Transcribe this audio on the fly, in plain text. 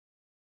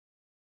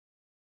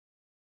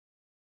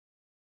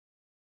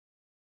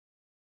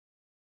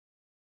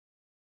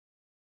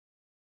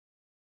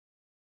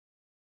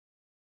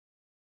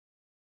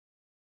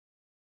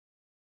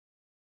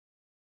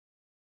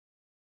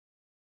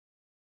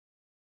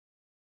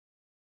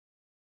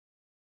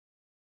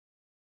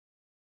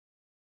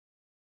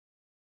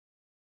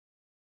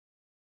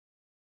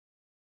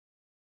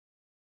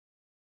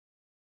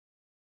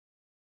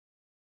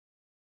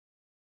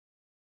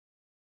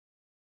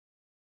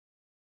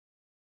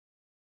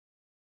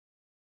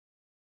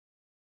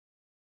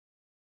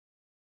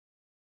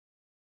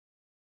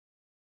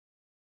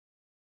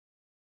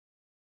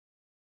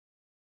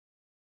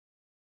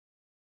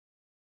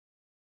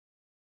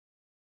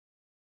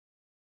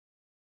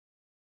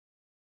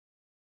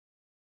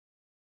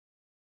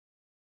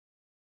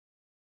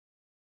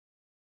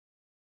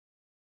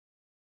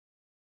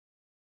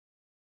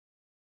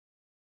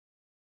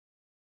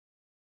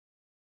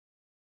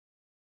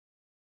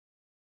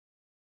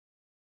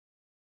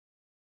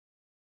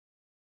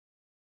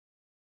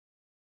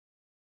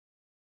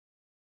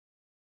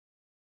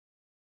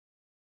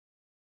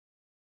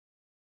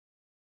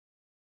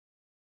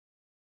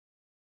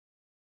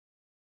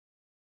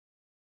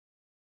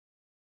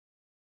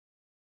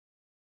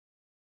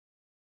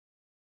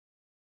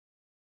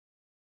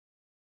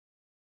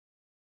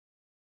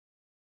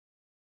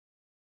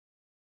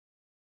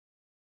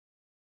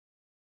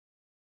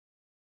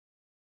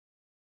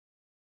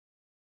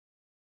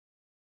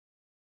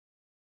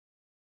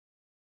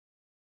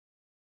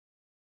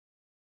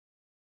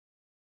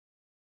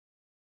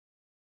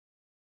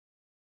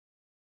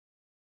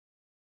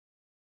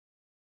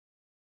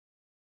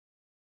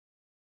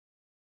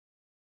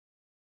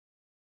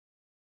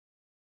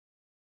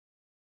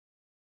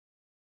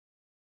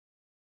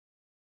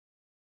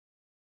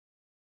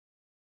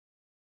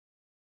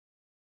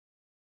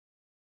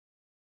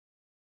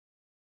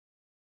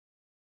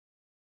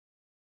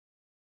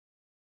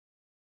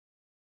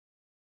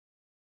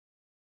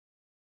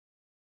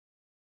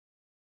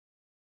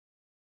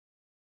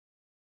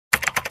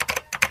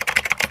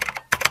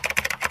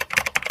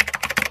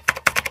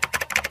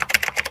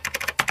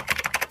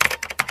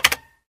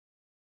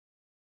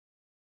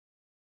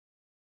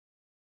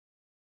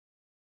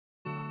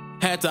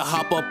Had to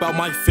hop up out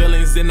my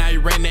feelings and I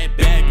ran that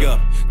bag up.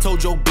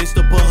 Told your bitch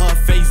to put her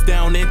face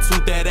down and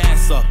toot that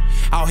ass up.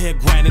 Out here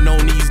grinding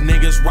on these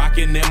niggas,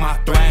 rocking in my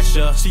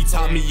Thrasher. She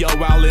taught me yo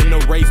out in the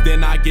race,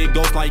 then I get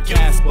ghost like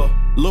Casper.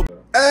 Look.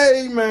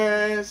 Hey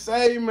man,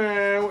 say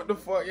man, what the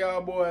fuck y'all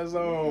boys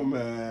on,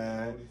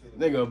 man?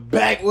 Nigga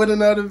back with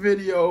another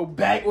video,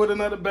 back with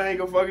another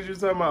banger. Fuck is you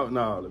talking about?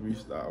 Nah, let me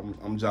stop.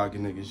 I'm jocking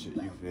nigga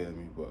shit, you feel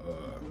me? But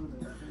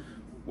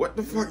what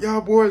the fuck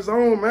y'all boys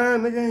on,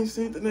 man? Nigga ain't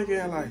seen the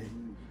nigga in like,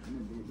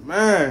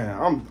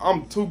 man,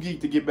 I'm too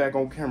geeked to get back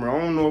on camera.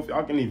 I don't know if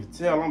y'all can even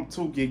tell. I'm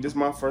too geeked. This is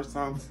my first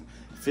time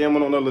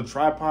filming on a little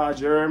tripod,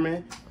 you hear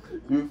me?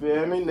 You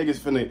feel me? Niggas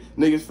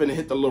finna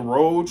hit the little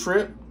road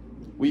trip.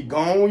 We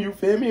gone, you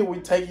feel me? We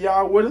take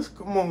y'all with us.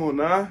 Come on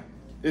now.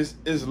 It's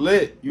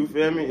lit, you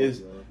feel me?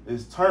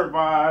 It's Turnt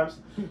vibes.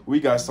 We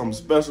got something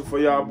special for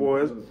y'all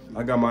boys.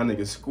 I got my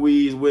nigga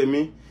Squeeze with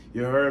me.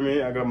 You heard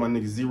me? I got my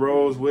nigga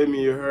Zeros with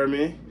me, you heard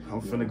me?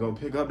 I'm finna go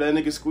pick up that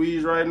nigga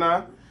Squeeze right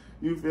now.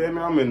 You feel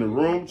me? I'm in the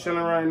room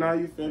chilling right now,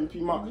 you feel me?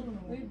 P-Mark.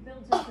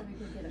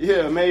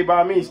 Yeah, made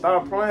by me.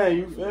 Stop playing,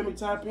 you feel me?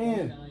 Tap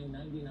in.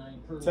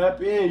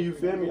 Tap in, you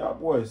feel me? Y'all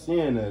boys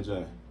seeing that,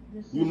 Jay.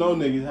 You know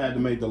niggas had to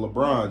make the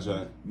LeBron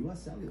joint.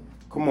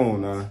 Come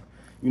on now.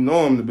 You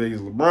know I'm the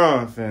biggest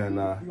LeBron fan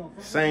now.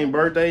 Same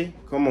birthday.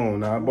 Come on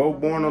now.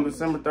 Both born on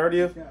December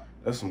 30th.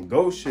 That's some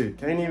ghost shit.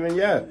 Can't even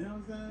yet.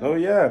 Oh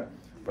yeah.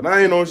 But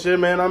I ain't on shit,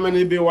 man. I'm in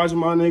this bitch watching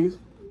my niggas.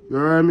 You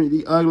heard me?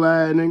 The ugly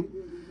ass nigga.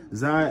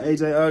 Zion,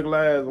 AJ ugly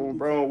ass on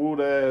Brown Wood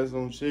ass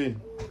on shit.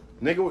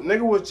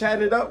 Nigga was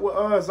chatting it up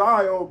with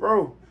Zion,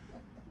 bro.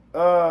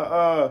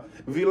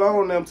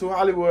 V-Lo and them to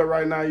Hollywood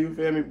right now, you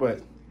feel me?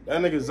 But that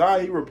nigga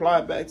Zai, he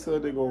replied back to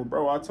it. They go,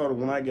 bro, I told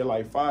him when I get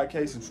like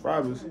 5K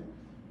subscribers,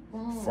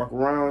 fuck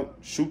around,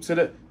 shoot to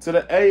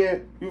the A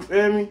and, you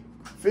feel me?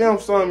 Film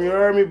something, you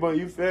heard me? But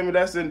you feel me?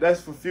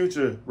 That's for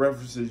future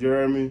references, you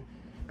heard me?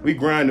 We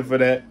grinding for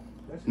that.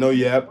 No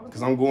yap,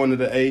 because I'm going to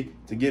the A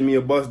to get me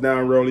a bust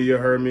down roller, you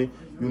heard me?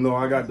 You know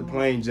I got the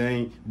plain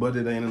Jane, but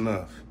it ain't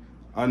enough.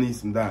 I need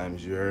some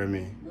diamonds, you heard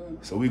me?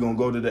 So we gonna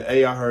go to the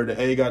A. I heard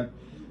the A got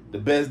the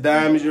best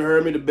diamonds, you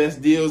heard me? The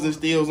best deals and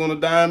steals on the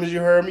diamonds, you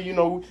heard me? You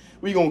know,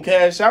 we gonna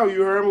cash out,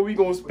 you heard me? We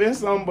gonna spend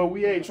something, but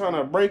we ain't trying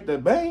to break the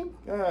bank.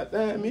 God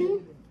damn me.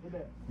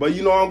 But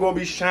you know I'm gonna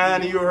be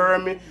shiny, you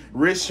heard me?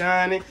 Wrist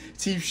shiny,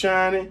 teeth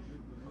shiny.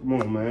 Come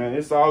on, man.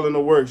 It's all in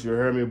the works, you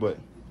heard me? But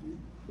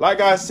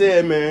like I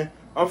said, man,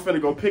 I'm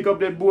finna go pick up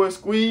that boy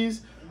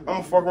Squeeze. I'm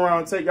gonna fuck around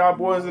and take y'all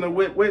boys in the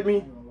whip with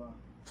me.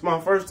 It's my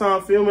first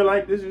time filming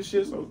like this and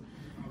shit, so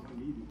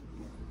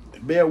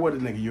bear with a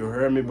nigga, you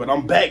heard me? But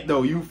I'm back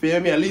though, you feel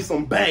me? At least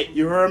I'm back,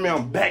 you heard me?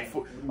 I'm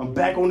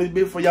back on this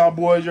bit for y'all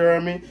boys, you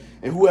heard me?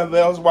 And whoever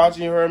else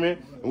watching, you heard me?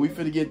 And we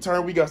finna get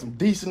turned. We got some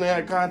decent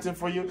ass content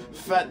for you.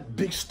 Fat,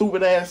 big,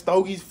 stupid ass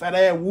stogies, fat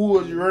ass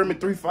woods, you heard me?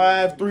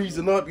 3.5, 3s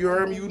and up, you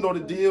heard me? You know the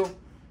deal.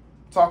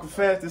 Talking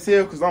fast as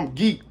hell, cause I'm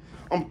geek.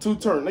 I'm too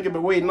turned. Nigga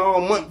been waiting all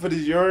month for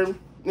this, you heard me?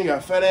 Nigga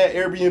got fat ass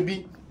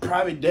Airbnb,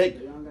 private deck,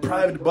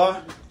 private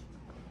bar.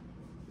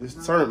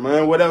 It's Turnt,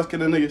 man. What else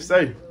can a nigga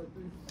say?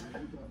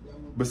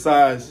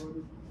 Besides,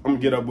 I'm gonna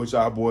get up with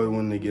y'all boys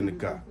when they get in the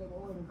car.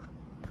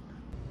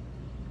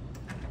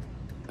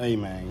 Hey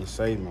man, you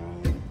say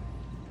man,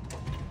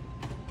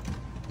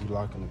 you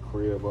locking the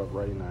crib up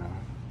right now.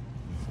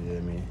 You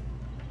feel me?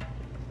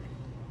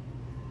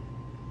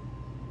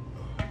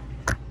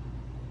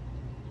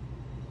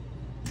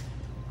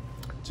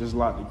 Just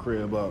lock the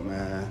crib up,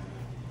 man.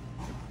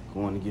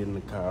 Going to get in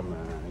the car,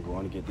 man.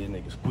 Going to get this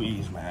nigga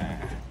Squeeze,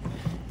 man.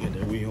 Get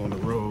that we on the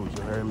road,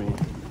 you heard me?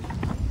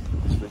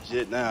 It's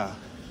legit now.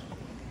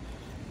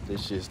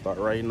 This shit start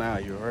right now,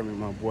 you heard me,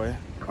 my boy?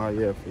 Oh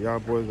yeah, for y'all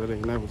boys that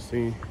ain't never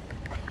seen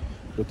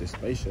what the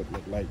spaceship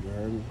look like, you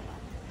heard me?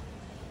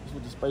 That's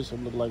what the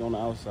spaceship look like on the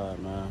outside,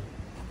 man.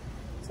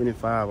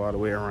 25 all the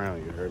way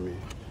around, you heard me?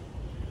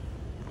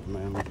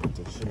 Man, let me put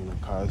that shit in the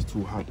car. It's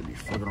too hot to be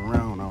fucking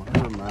around out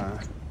here, man.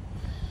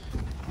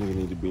 Nigga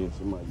need to be in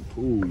somebody's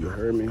pool, you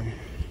heard me?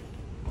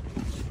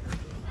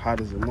 Hot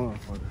as a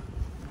motherfucker.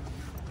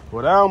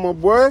 What out, my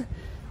boy?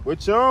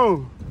 What you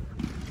on?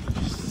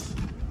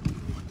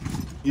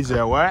 You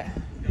said what?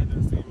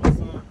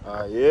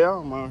 Yeah,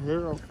 I'm out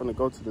here. I'm finna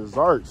go to the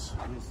Ozarks.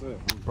 Yes, sir.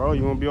 Bro,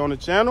 you wanna be on the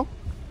channel?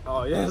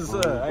 Oh, yes,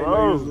 sir. Bro. I didn't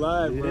know you was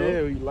live, bro.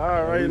 Yeah, we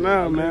live right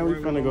now, man. We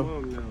finna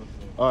go. Now, so.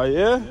 Oh,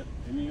 yeah?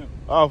 Hit me up.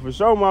 Oh, for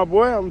sure, my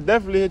boy. I'm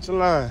definitely hit your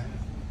line.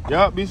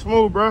 Yup, be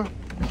smooth, bro.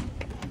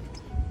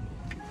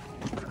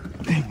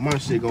 My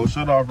shit gonna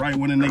shut off right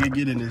when a nigga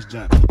get in this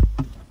jump.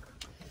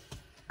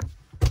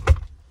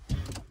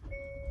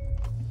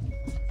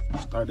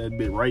 Start that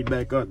bit right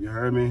back up, you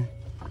heard me?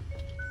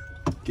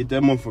 Get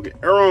that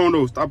motherfucking air on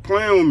though. Stop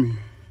playing with me.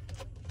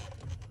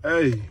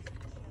 Hey.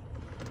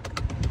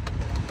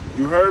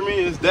 You heard me?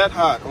 It's that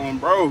hot on,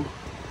 bro.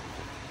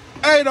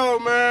 Hey though,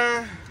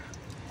 man.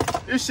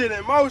 This shit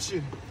in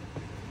motion.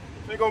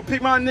 They gonna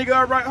pick my nigga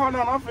up right. Hold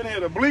on, I'm finna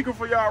hit a blinker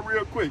for y'all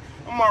real quick.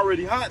 I'm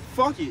already hot.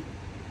 Fuck it.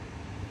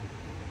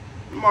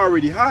 I'm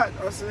already hot.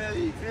 I said,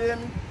 you feel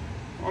me?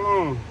 Hold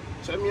on.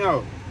 Check me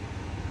out.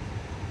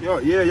 Yo,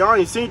 yeah, y'all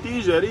ain't seen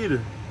these yet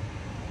either.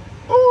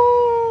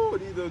 Ooh,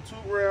 these are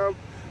 2-gram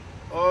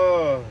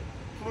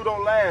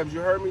Pluto Labs. You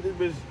heard me? This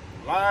bitch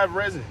live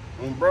resin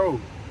on bro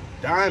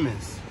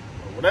diamonds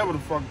or whatever the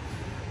fuck.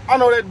 I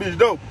know that bitch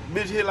dope.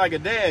 Bitch hit like a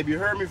dab. You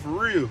heard me for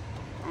real.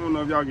 I don't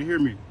know if y'all can hear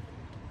me.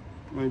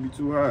 Might be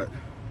too hot.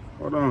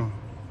 Hold on.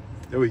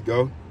 There we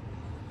go.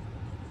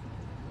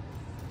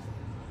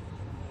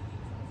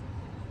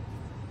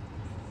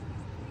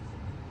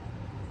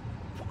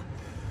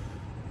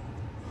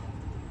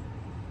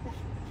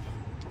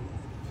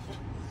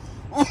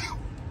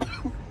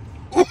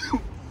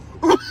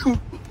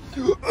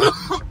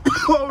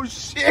 Oh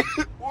shit!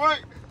 What?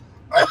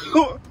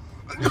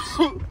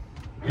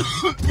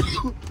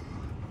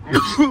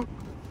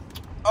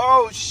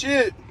 Oh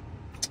shit!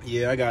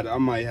 Yeah, I got it. I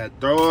might have to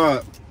throw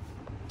up.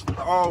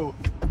 Oh,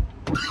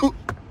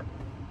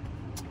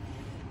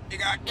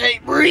 nigga, I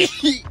can't breathe.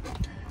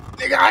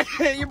 Nigga, I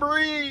can't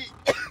breathe.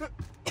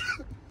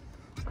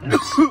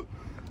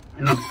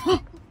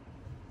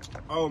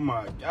 Oh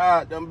my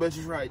god, them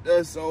bitches right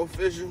there, so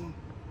official.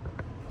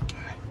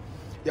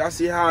 Y'all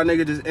see how a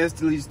nigga just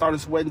instantly started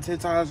sweating 10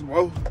 times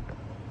more?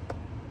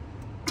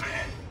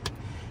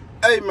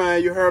 Hey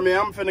man, you heard me?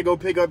 I'm finna go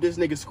pick up this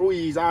nigga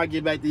Squeeze. I'll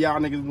get back to y'all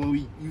niggas when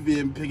you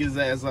didn't pick his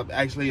ass up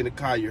actually in the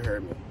car, you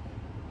heard me?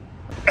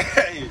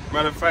 Hey,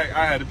 matter of fact,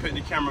 I had to pick the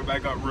camera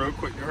back up real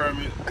quick, you heard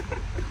me?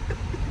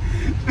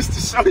 Just to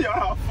show y'all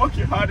how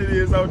fucking hot it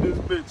is out this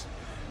bitch.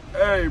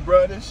 Hey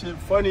bro, this shit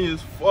funny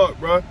as fuck,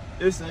 bro.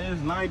 It's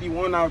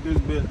 91 out this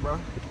bitch, bro.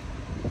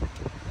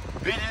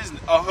 Bitch is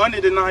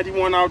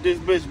 191 out this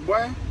bitch,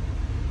 boy.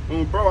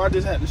 Bro, I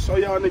just had to show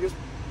y'all niggas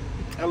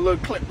a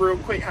little clip real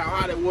quick how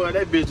hot it was.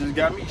 That bitch just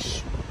got me.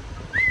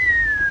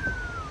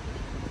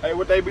 Hey,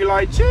 what they be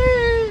like?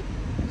 Cheese,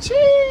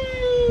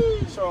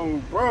 cheese.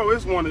 So, bro,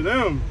 it's one of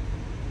them.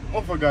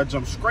 Motherfucker got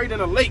jump straight in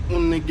the lake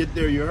when they get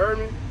there. You heard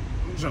me?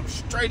 Jump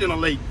straight in the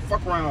lake.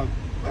 Fuck around.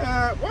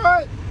 Man,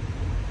 what?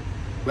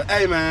 But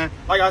hey, man,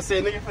 like I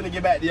said, nigga finna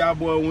get back to y'all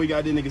boy when we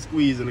got this nigga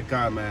Squeeze in the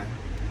car, man.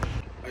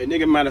 Hey,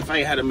 nigga, matter of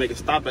fact, had to make a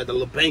stop at the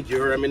little bank, you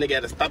heard me? Nigga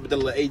had to stop at the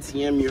little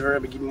ATM, you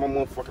heard me? Give me my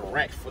motherfucking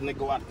racks for nigga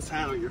go out of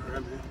town, you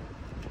heard me?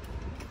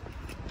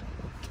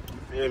 You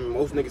feel me?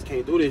 Most niggas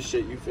can't do this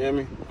shit, you feel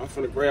me? I'm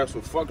finna grab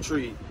some fuck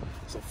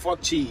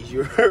cheese,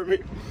 you heard me?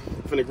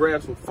 I'm finna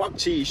grab some fuck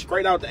cheese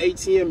straight out the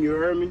ATM, you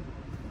heard me?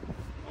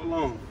 Hold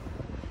on.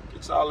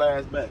 Get y'all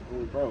ass back,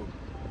 bro.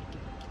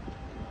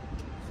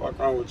 Fuck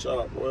wrong with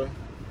y'all, boy?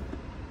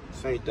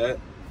 This ain't that.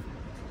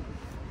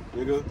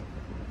 Nigga.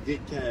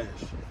 Get cash.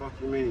 Fuck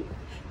you mean?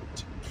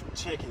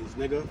 Chickens,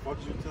 nigga. Fuck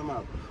you talking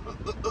about?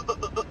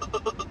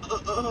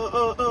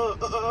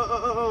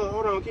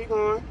 Hold on, keep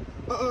going.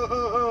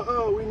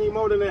 We need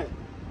more than that.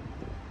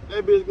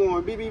 That bitch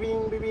going beep beep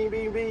beep beep beep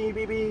beep beep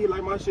beep beep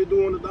like my shit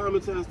do on the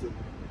diamond tester.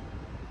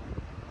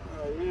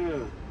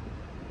 Yeah,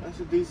 that's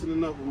a decent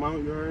enough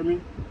amount. You heard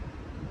me?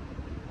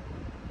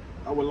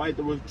 I would like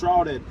to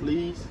withdraw that,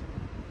 please,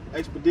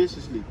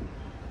 expeditiously.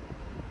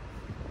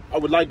 I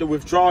would like to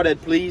withdraw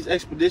that, please,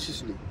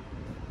 expeditiously.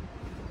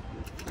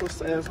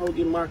 Puss asshole,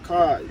 get my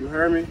card. You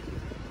heard me?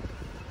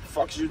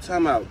 Fuck you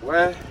talking about,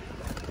 boy?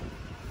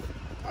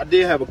 I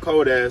did have a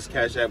cold ass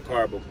Cash App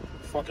card, but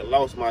fucking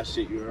lost my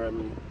shit. You heard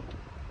me?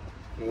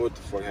 What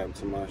the fuck happened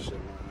to my shit,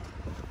 man?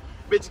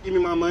 Bitch, give me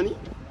my money.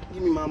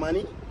 Give me my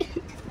money.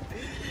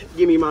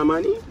 Give me my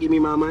money. Give me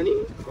my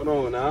money. Hold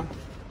on now.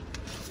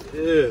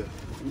 Yeah, you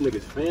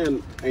niggas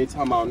fan ain't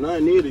talking about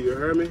nothing either. You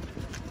heard me?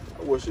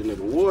 I wish a nigga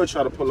would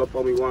try to pull up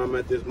on me while I'm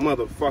at this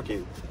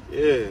motherfucking.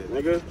 Yeah,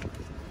 nigga.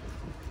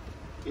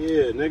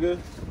 Yeah, nigga.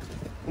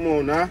 Come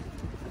on now.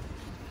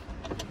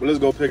 But let's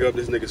go pick up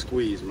this nigga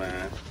Squeeze,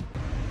 man.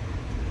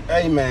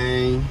 Hey,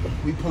 man.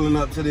 We pulling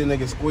up to this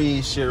nigga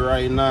Squeeze shit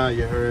right now.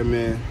 You heard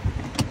me?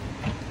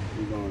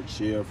 We gonna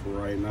chill for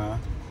right now.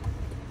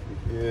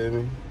 You hear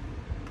me?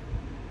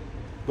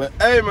 But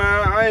hey,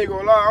 man, I ain't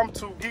gonna lie. I'm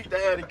too geeked to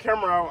have the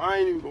camera out. I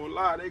ain't even gonna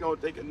lie. They gonna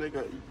think a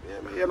nigga.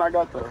 Yeah, man. And I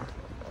got the.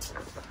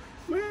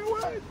 Man,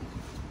 what?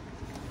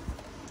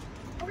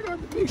 I got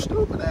the big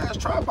stupid ass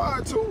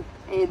tripod too.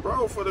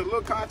 Bro, for the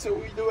little content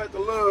we do at the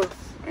little,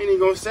 I ain't even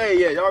gonna say it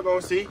yet. Y'all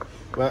gonna see.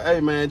 But hey,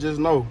 man, just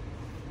know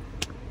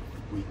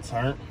we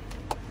turnt.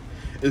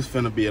 It's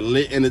finna be a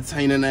lit,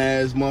 entertaining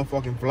ass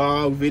motherfucking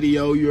vlog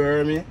video. You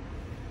heard me?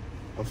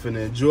 I'm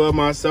finna enjoy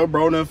myself,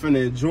 bro. I'm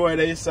finna enjoy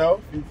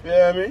theyself. You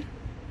feel me?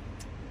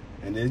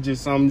 And it's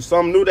just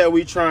something new that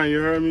we trying.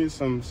 You heard me?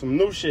 Some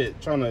new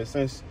shit. Trying to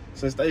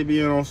since they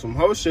being on some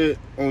whole shit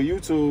on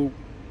YouTube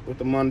with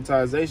the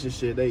monetization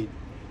shit, they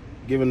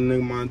giving the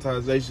nigga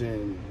monetization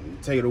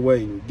and take it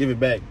away, give it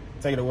back,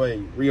 take it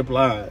away,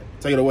 reapply,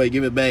 take it away,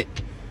 give it back.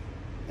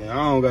 And I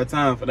don't got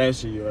time for that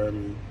shit, you heard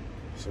me?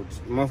 So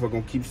motherfucker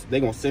gonna keep, they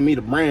gonna send me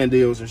the brand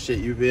deals and shit,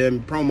 you feel me?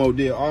 Promo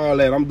deal, all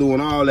that, I'm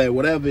doing all that,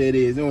 whatever it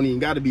is. It don't even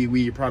gotta be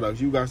weed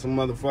products. You got some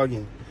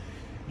motherfucking,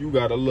 you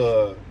got a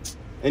little,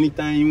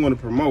 anything you wanna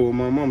promote with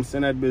my mama,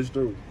 send that bitch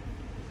through.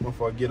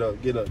 Motherfucker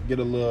get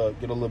a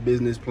little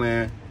business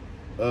plan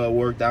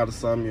worked out or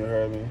something, you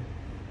heard me?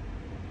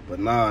 But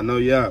nah, no,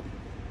 yeah.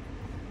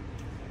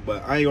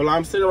 But I ain't gonna lie,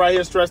 I'm sitting right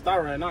here stressed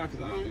out right now, cause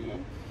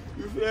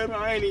you feel me?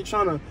 I ain't even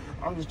trying to.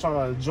 I'm just trying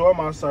to enjoy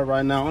myself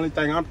right now. Only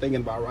thing I'm thinking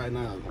about right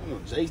now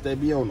is Jakes, they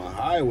be on the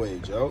highway,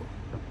 Joe.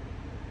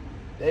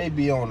 They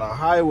be on the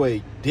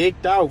highway,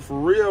 dicked out for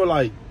real.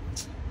 Like,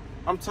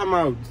 I'm talking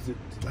about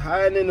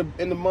hiding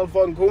in the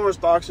motherfucking corn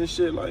stalks and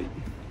shit. Like,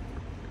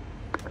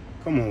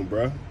 come on,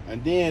 bro.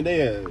 And then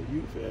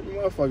you feel me,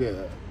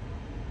 motherfucker,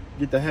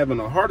 get to having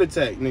a heart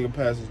attack. Nigga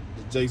passes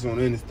the Jakes on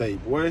the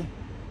interstate, boy.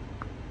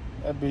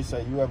 That bitch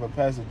say, you ever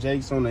pass the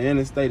Jakes on the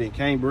interstate and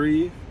can't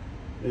breathe?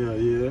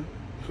 Yeah.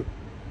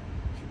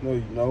 No,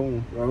 you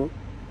know, bro.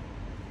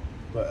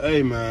 But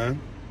hey,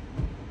 man,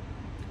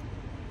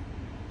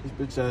 this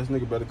bitch ass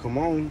nigga better come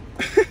on.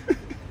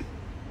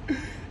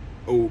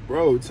 Oh,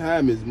 bro,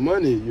 time is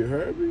money. You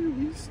heard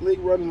me? We slick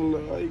running.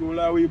 I ain't gonna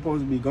lie, we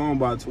supposed to be gone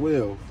by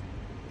 12.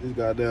 This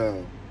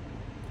goddamn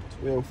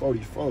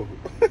 12:44.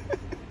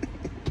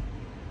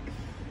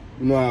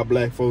 You know how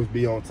black folks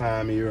be on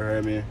time. You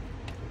heard me?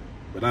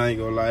 But I ain't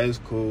gonna lie, it's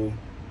cool.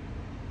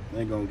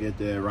 They gonna get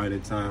there right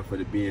in time for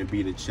the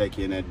B&B to check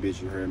in that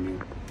bitch. You heard me?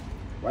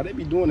 Why they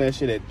be doing that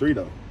shit at 3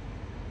 though?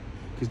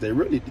 Cause they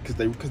really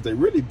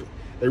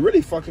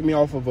fucking me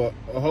off of a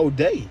whole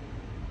day,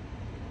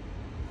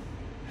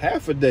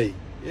 half a day.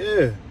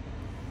 Yeah,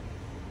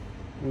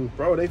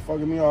 bro, they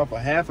fucking me off a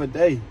half a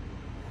day.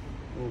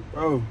 Oh,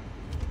 bro,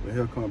 but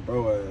here come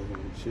bro ass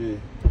and shit.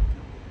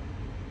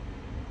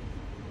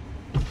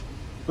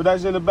 Put that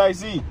shit in the back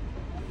seat.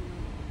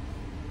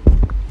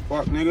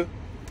 Fuck, nigga.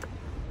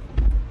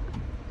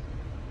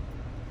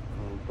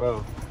 Oh,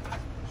 bro.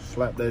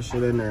 Slap that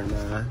shit in there,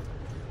 man.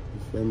 You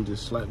feel me?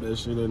 Just slap that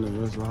shit in there.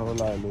 There's a whole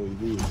lot of Louis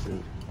V and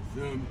shit.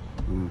 Feel me?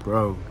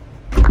 Bro.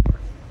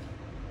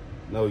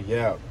 No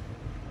yap.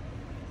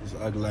 This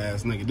ugly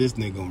ass nigga. This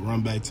nigga gonna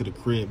run back to the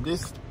crib.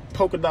 This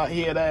polka dot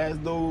head ass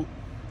dude.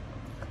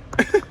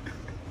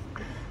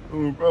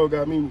 Bro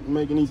got me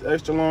making these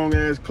extra long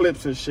ass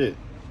clips and shit.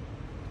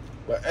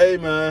 But hey,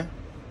 man.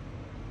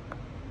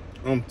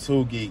 I'm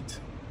too geeked.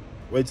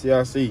 Wait till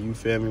y'all see, you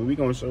feel me? We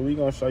gonna show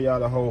y'all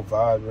the whole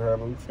vibe, you heard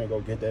me? We finna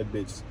go get that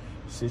bitch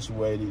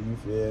situated, you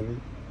feel me?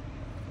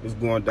 It's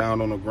going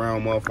down on the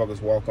ground,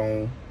 motherfuckers walk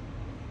on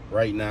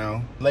right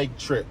now.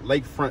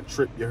 Lakefront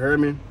trip, you heard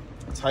me?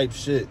 Type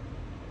shit.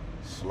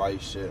 Slight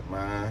shit,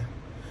 man.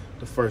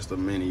 The first of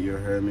many, you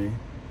heard me?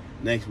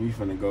 Next, we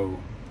finna go,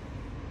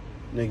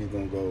 niggas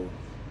gonna go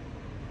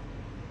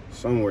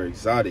somewhere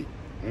exotic.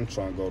 I'm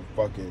trying to go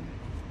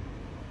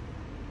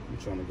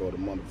to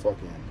motherfucking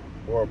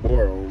Bora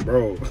Bora,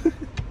 bro.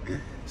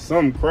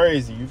 Something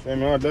crazy, you feel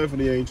me? I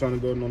definitely ain't trying to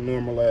go to no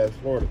normal ass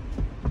Florida.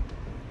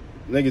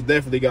 Niggas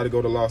definitely got to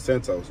go to Los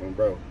Santos,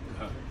 bro.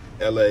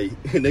 LA.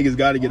 Niggas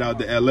got to get out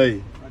to LA.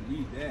 I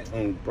need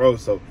that. Bro,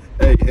 so,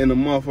 hey, in the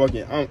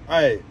motherfucking,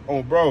 hey,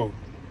 bro.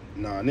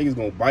 Nah, niggas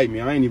gonna bite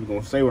me. I ain't even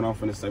gonna say what I'm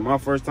finna say. My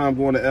first time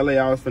going to LA,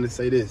 I was finna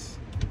say this.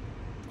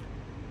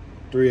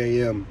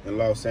 3 a.m. in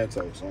Los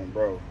Santos,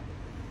 bro.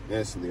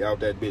 Instantly out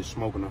that bitch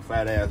smoking a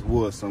fat ass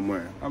wood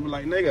somewhere. I be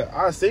like, nigga,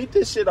 I seen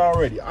this shit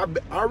already. I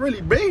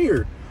really been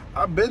here.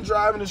 I've been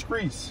driving the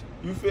streets.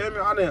 You feel me?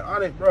 I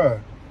didn't,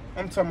 bro.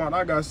 I'm talking about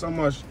I got so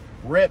much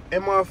rep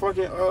in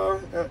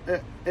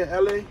motherfucking in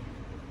LA.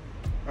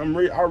 I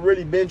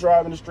really been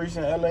driving the streets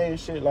in LA and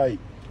shit. Like,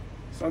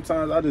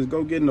 sometimes I just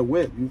go get in the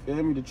whip. You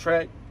feel me? The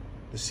track,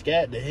 the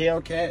scat, the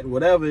Hellcat,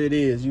 whatever it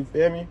is. You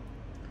feel me?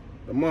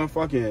 The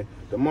motherfucking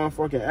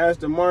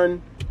Aston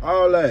Martin,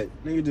 all that.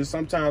 Nigga just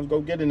sometimes go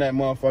get in that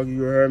motherfucker,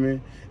 you heard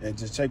me? And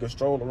just take a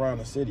stroll around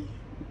the city.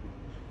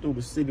 Through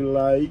the city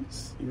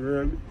lights, you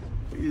heard me?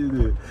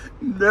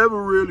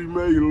 Never really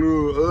make a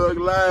little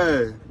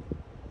ugly.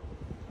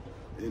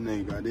 This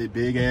nigga got that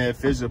big ass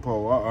fishing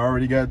pole. I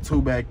already got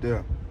 2 back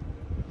there.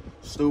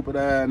 Stupid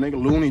ass nigga,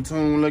 Looney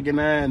Tune looking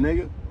ass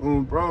nigga.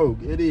 Bro,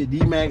 get it.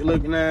 D-Mac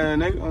looking ass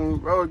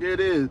nigga. Bro, get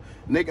it.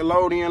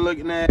 Nickelodeon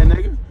looking ass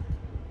nigga.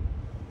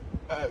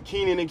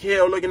 Keenan and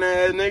Kel looking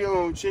ass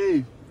nigga.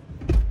 Chief.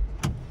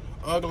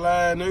 Ugly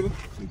ass nigga.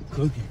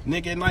 Cookie.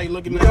 Nick at Night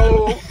looking ass.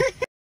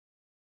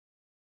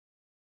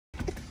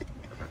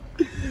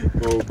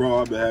 Oh, bro,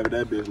 I've been having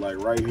that bitch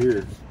like right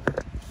here.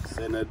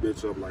 Setting that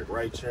bitch up like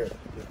right here.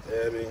 You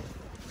know what I mean?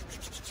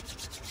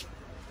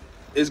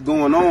 It's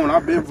going on.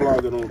 I've been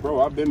vlogging on,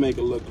 bro. I've been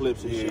making little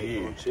clips and shit.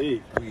 Yeah.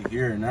 Chief. We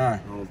here now.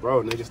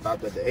 Bro, nigga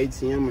stopped at the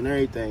ATM and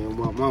everything. And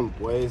my mama,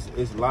 boy,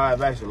 it's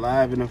live action,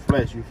 live in the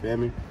flesh, you feel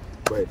me?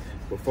 But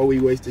before we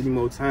waste any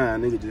more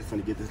time, nigga just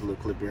finna get this little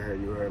clip in here,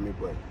 you heard me?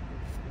 But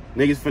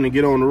niggas finna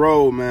get on the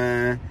road,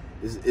 man.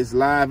 It's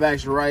live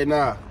action right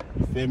now.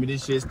 You feel me?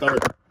 This shit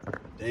started.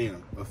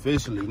 Damn,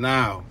 officially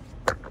now.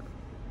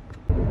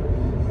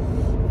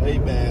 Hey,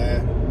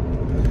 man.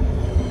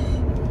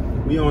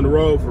 We on the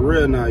road for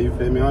real now, you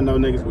feel me? I know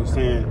niggas was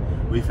saying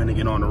we finna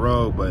get on the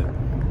road, but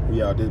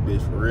we out this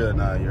bitch for real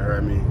now, you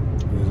heard me?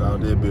 We was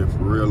out this bitch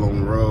for real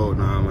on the road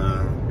now,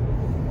 man.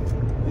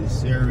 It's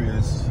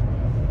serious.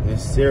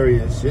 It's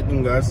serious. Shit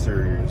done got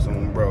serious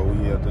on, bro.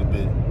 We out this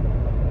bitch.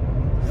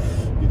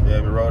 You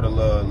feel me? Rolled a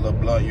little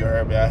blunt, you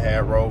heard me? I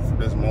had rolled for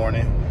this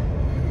morning.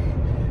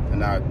 And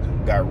and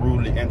I got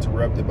rudely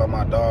interrupted by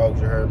my dogs.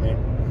 You heard me?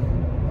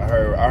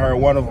 I heard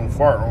one of them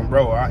fart on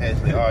bro. I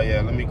actually, oh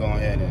yeah, let me go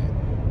ahead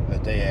and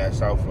let they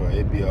ass out for it.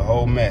 It'd be a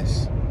whole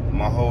mess.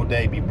 My whole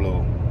day be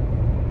blue.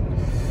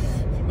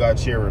 If you got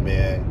cheering,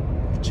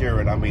 man,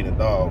 cheering, I mean the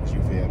dogs.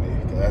 You feel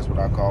me? Cause that's what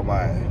I call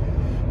mine.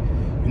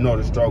 You know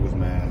the struggles,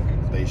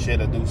 man. If they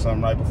shit or do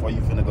something right before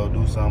you finna go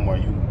do something, or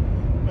you,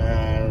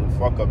 man,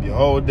 fuck up your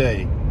whole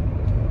day.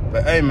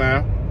 But hey,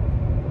 man,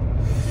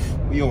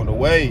 we on the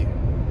way.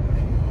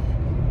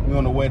 We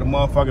on the way to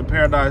motherfucking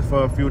paradise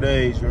for a few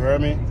days. You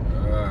heard me?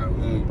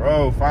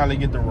 Bro, finally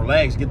get to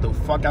relax. Get the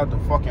fuck out the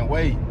fucking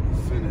way.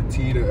 Finna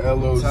tee the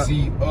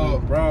LOC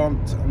up. Bro,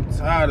 I'm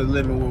tired of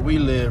living where we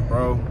live,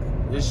 bro.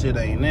 This shit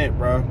ain't it,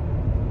 bro.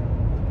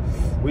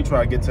 We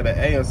try to get to the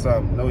A or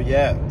something. No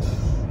yap.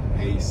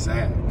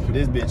 ASAP.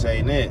 This bitch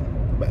ain't it.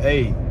 But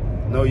hey,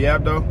 no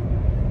yap though.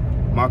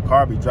 My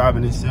car be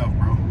driving itself,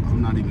 bro.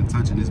 I'm not even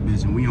touching this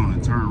bitch, and we on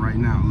a turn right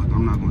now. Look,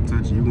 I'm not gonna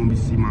touch it. You're gonna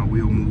see my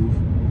wheel move.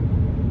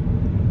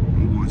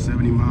 I'm going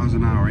 70 miles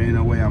an hour. Ain't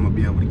no way I'm gonna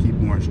be able to keep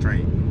going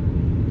straight.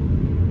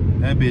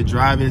 That bitch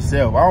drive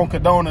itself. I don't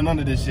condone none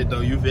of this shit though.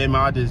 You feel me?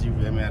 I just, you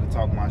feel me? I had to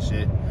talk my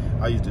shit.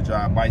 I used to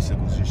drive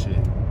bicycles and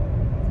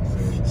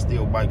shit.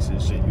 Steal bikes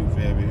and shit. You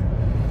feel me?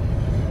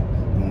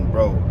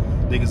 Bro,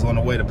 niggas on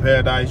the way to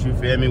paradise. You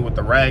feel me? With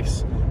the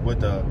racks, with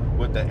the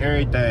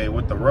everything,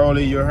 with the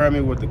rollie. You heard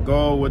me? With the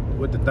gold,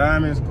 with the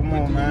diamonds. Come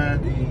on, man.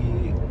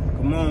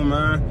 Come on,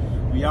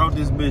 man. We out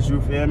this bitch. You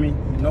feel me?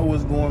 You know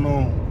what's going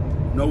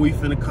on. You know we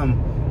finna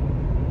come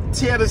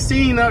tear the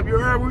scene up, you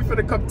heard? We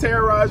finna come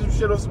terrorize you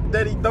shit on some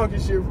Daddy Donkey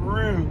shit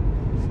for real.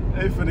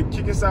 They finna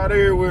kick us out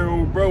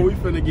everywhere, bro. We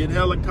finna get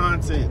hella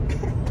content.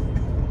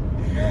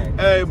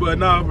 Hey, but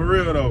nah, for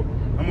real though.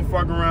 I'ma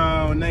fuck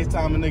around. Next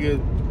time a nigga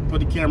put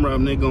the camera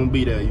up, they gonna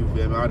be there, you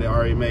feel me? I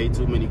already made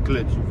too many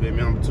clips, you feel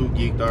me? I'm too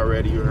geeked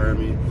already, you heard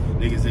me?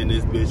 Niggas in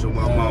this bitch with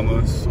my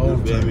mama, you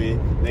feel me?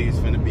 Niggas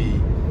finna be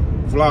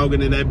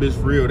vlogging in that bitch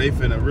for real. They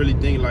finna really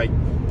think like,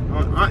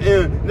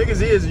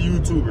 niggas is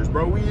YouTubers,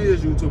 bro. We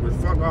is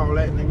YouTubers. Fuck all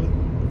that,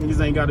 nigga.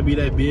 Niggas ain't got to be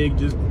that big.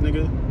 Just,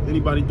 nigga,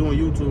 anybody doing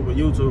YouTube, a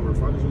YouTuber.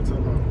 Fuck is you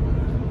talking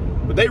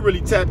about? But they really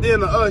tapped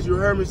into us, you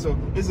heard me? So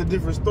it's a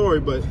different story.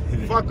 But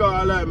fuck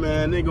all that,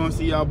 man. They gonna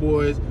see y'all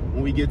boys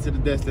when we get to the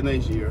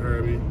destination, you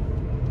heard me?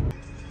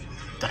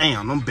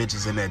 Damn, them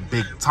bitches in that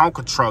big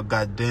Tonka truck,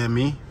 goddamn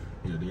me.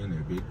 Yeah, they in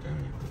that big thing.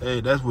 Hey,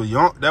 that's what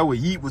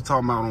Yeet was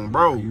talking about on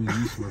bro.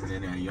 He swerving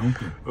in that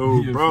Yonka.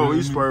 Oh, bro,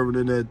 he swerving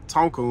in that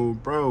Tonka on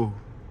bro.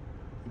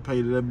 He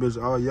painted that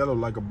bitch all yellow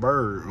like a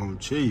bird on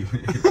Chief.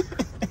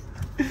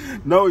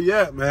 No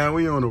yet, man.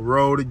 We on the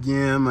road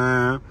again,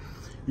 man.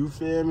 You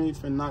feel me?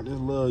 Finna knock this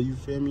little, you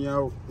feel me,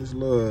 out? This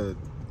little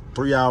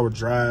 3-hour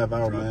drive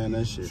out, man.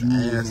 That shit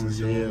ass as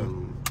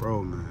hell.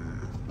 Bro,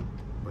 man.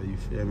 But you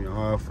feel me?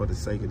 All for the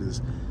sake of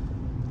this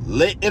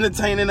lit,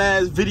 entertaining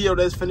ass video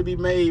that's finna be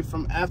made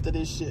from after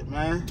this shit,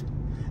 man.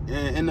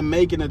 And in the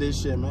making of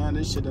this shit, man.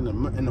 This shit in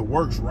the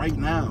works right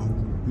now.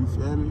 You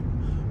feel me?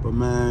 But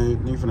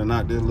man, you finna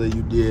knock this little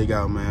you dig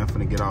out, man.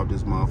 Finna get off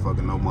this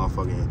motherfucker. No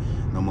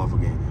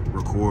motherfucking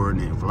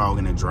recording and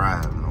vlogging and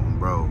driving on,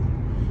 bro.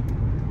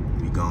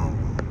 We gone.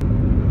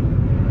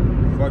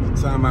 Fucking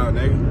time out,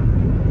 nigga.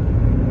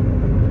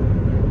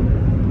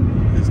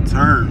 It's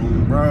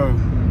Turnt, bro.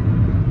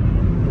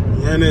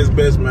 Yeah, this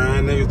bitch,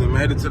 man. Niggas that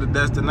made it to the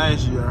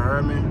destination, you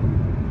heard me?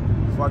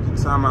 Fucking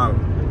time out.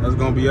 That's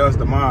gonna be us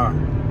tomorrow.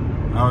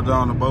 Out there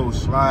on the boat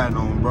sliding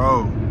on,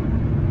 bro.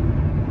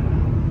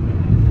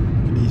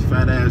 Look at these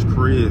fat ass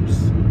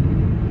cribs.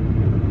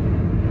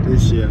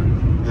 This shit,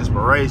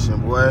 inspiration,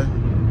 boy.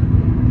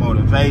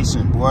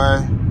 Motivation,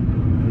 boy.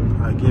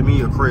 Alright, give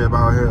me a crib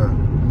out here.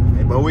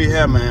 Hey, but we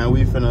here, man.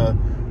 We finna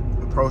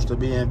approach the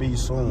B&B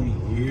soon.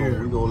 We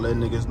gonna let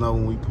niggas know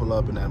when we pull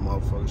up in that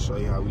motherfucker. Show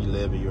you how we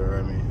live, you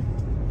heard me?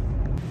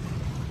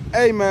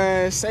 Hey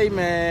man, say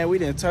man, we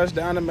done touched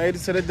down and made it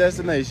to the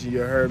destination, you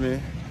heard me?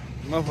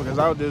 Motherfuckers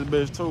out this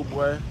bitch too,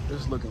 boy.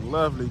 It's looking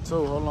lovely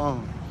too, hold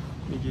on.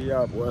 Let me get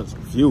y'all boys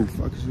some view,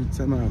 fuck is you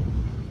talking about?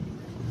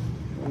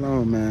 Hold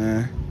on,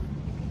 man.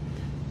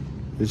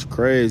 It's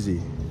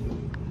crazy.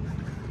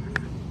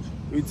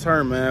 We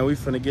turn, man, we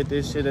finna get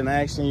this shit in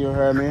action, you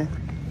heard me?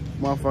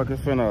 Motherfuckers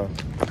finna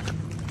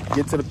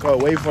get to the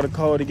code, wait for the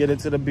code to get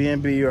into the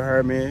B&B, you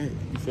heard me?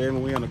 You feel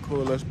me? We on the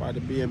cooler spot,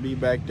 the B&B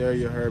back there,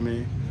 you heard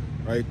me?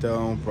 Right there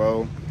on,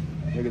 bro.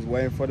 Niggas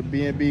waiting for the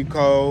B&B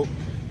code.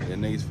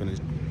 And niggas finna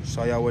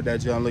show y'all what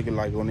that junk looking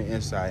like on the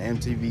inside.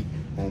 MTV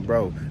on,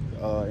 bro.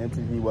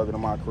 MTV welcome to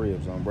my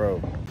cribs on,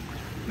 bro.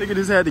 Nigga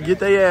just had to get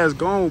their ass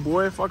gone,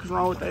 boy. Fuck is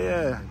wrong with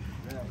their ass?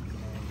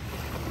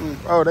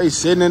 Oh, they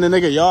sitting in the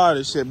nigga yard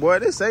and shit, boy.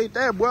 This ain't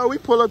that, boy. We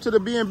pull up to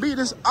the B&B.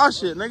 This our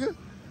shit, nigga.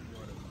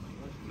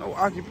 No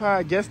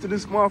occupied guest to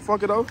this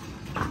motherfucker, though.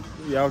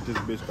 We out this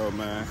bitch, though,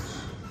 man.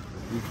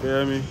 You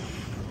feel me?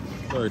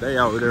 Look, they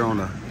out there on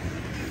the...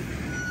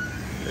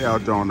 They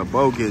out there on the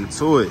boat getting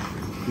to it.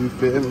 You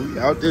feel me? We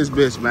out this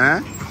bitch,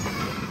 man.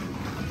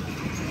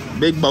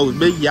 Big boats,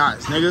 big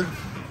yachts, nigga.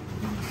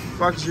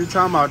 Fuck is you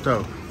talking about,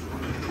 though?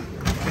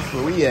 That's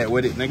where we at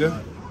with it,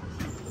 nigga.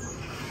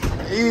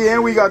 Yeah,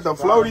 and we got the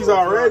floaties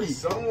already.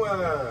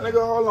 Somewhere.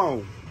 Nigga, hold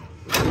on.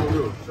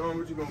 Show them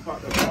what you gonna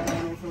pop that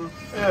on for.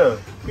 Yeah,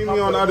 keep me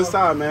on the other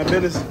side, man.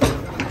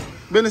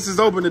 Business is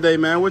open today,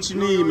 man. What you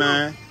need,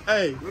 man?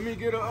 Hey, Let me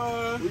get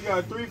a we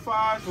got 3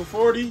 5s for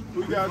 40.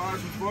 We got 5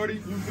 for 40. You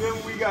feel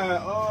me? We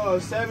got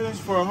 7s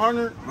for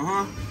 100.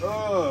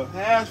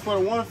 Halves for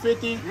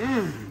 150.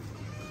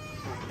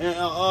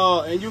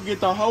 And you get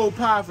the whole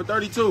pie for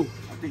 32.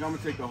 I think I'm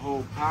gonna take the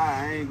whole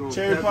pie. I ain't gonna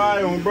Cherry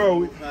pie on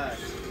bro.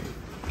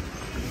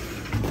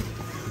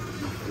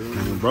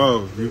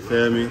 Bro, you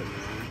feel me?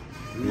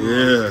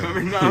 Yeah.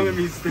 Coming down, let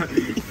me stop.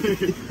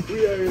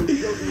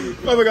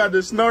 Mother got the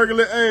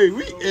snorkeling. Hey,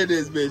 we in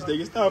this bitch,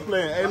 nigga. Stop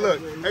playing. Hey, look.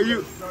 Hey,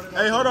 you.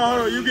 Hey, hold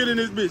on. You get in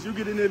this bitch. You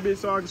get in this bitch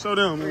so I can show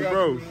them,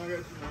 bro.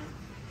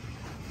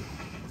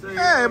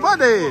 Hey,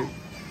 buddy.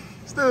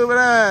 Stupid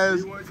ass.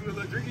 You want you a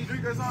little drinky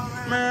drink or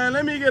something, man? Man,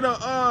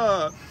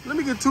 let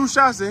me get 2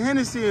 shots of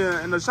Hennessy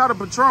and a shot of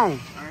Patron.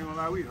 I ain't gonna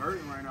lie, we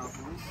hurting right now,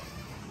 fool.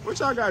 What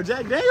y'all got?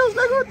 Jack Daniels,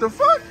 nigga? What the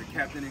fuck?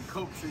 Captain and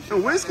Cokes and shit.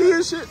 And whiskey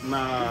and shit?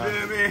 Nah. You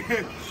feel me?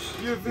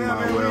 You feel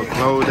Nah, me? well,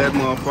 close that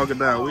motherfucker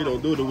down. We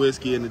don't do the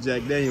whiskey and the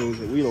Jack Daniels.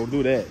 We don't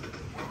do that.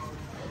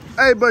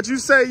 Hey, but you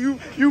say you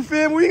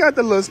feel me? We got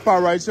the little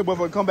spot right here, but if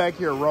we come back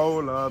here,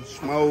 roll up,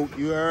 smoke,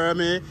 you heard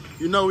me?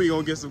 You know we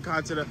gonna get some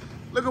content.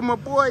 Look at my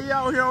boy, he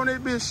out here on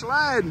that bitch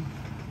sliding.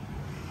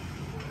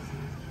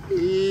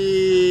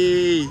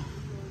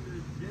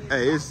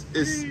 Hey,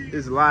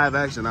 it's live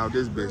action out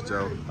this bitch,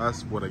 Joe. I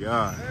swear to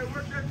God. Hey,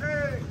 work that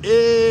thing.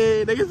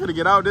 Hey, niggas finna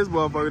get out this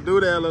motherfucker.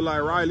 Do that look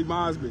like Riley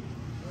Mosby.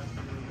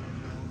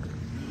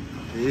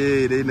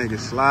 Yeah, they niggas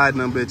sliding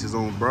them bitches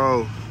on,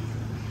 bro.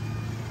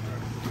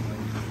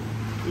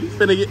 You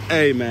finna get,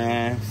 hey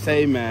man,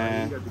 say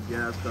man. You got the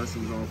gas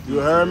customs on. You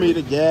heard me,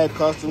 the gas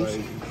customs.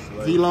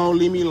 V-Long,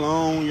 leave me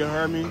alone, you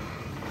heard me?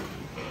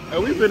 Hey,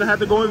 we finna have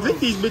to go evict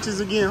these bitches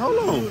again. Hold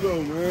on.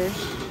 Go, man.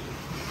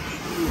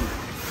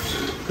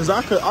 Cause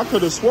I could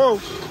have swore.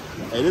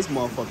 Hey, this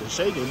motherfucker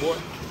shaking, boy.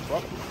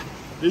 Fuck.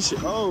 This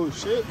shit, oh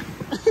shit.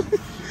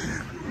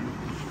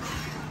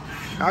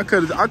 I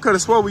could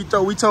have swore we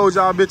told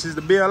y'all bitches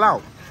to bail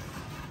out.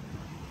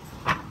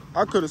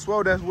 I could have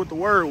swore that's what the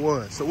word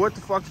was. So what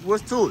the fuck,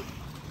 what's to it?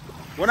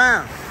 What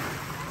down?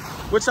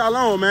 What y'all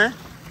on, man?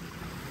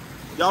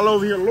 Y'all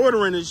over here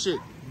loitering and shit.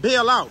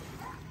 Bail out.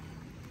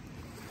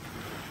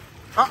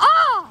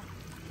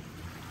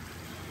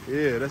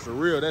 Yeah, that's a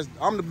real,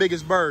 I'm the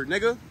biggest bird,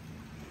 nigga.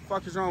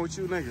 Fuck is wrong with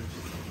you niggas?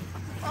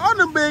 I'm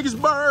the biggest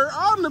bird.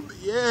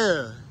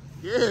 Yeah.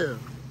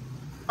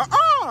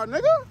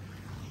 Nigga.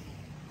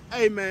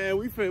 Hey man,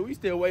 we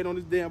still waiting on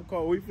this damn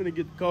code. We finna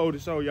get the code to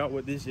show y'all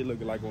what this shit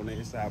looking like on the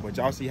inside. But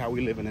y'all see how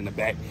we living in the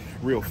back,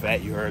 real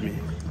fat. You heard me?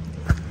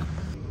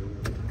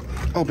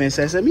 Oh man,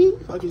 says at me. What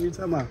the fuck is you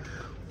talking about?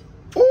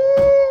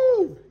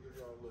 Ooh.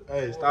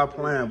 Hey, stop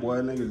playing,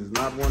 boy. Niggas is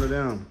not one of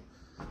them.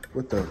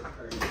 What the?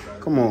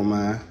 Come on,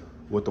 man.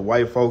 What the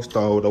white folks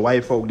stole, the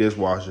white folk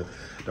dishwasher,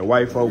 the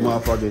white folk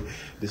motherfucker,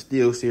 the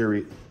Steel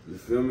Series. You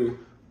feel me?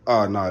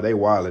 Oh, no, they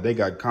wildin'. They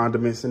got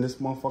condiments in this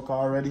motherfucker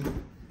already.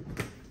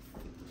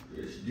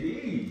 Yes,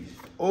 geez.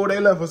 Oh, they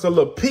left us a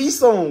little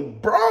piece on,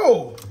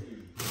 bro.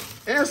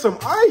 And some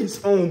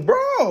ice on,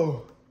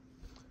 bro.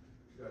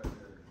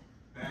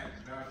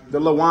 The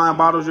little wine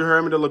bottles, you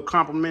heard me? The little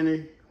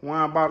complimentary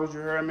wine bottles,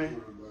 you heard me?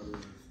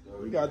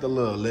 We got the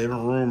little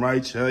living room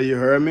right here, you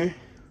heard me?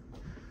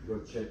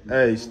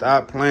 Hey,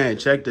 stop playing.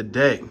 Check the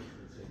deck.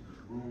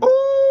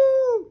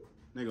 Ooh!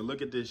 Nigga,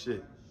 look at this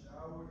shit.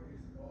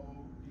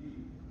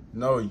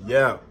 No,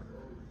 yeah.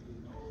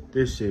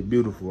 This shit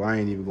beautiful. I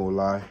ain't even gonna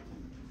lie.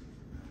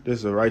 This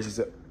is a righteous.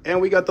 And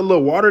we got the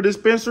little water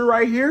dispenser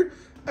right here.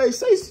 Hey,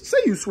 say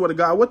you swear to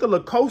God. What the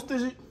little coaster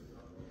is it?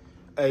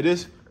 Hey,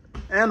 this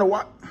and the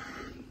what?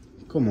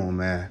 Come on,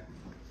 man.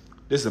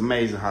 This is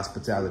amazing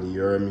hospitality,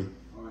 you heard me?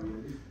 Oh, yeah,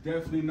 this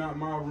definitely not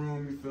my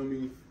room, you feel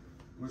me?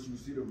 Once you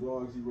see the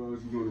vlogs,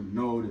 you're gonna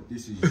know that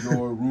this is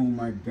your room,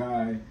 my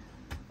guy.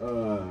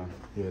 Yeah,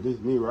 this is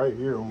me right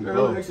here on the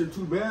got an extra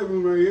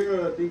 2-bedroom right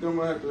here. I think I'm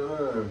gonna have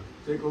to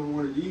take over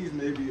one of these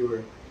maybe,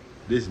 or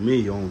this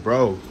me on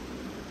bro.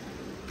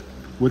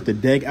 With the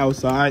deck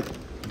outside,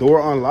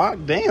 door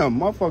unlocked. Damn,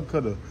 motherfucker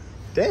coulda.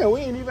 Damn, we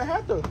ain't even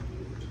have to.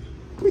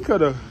 We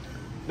coulda.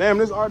 Damn,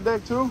 this our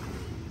deck too.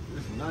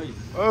 it's nice.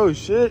 Oh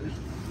shit.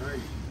 Nice.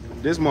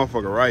 This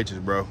motherfucker righteous,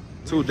 bro.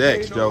 2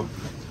 decks, Joe.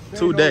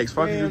 2 decks.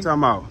 Fuck is you talking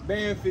about?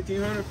 Band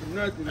 $1,500 for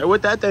nothing. Hey,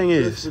 what that thing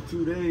is? Just for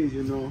 2 days,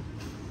 you know.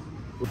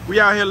 We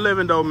out here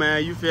living though,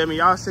 man. You feel me?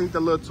 Y'all seen the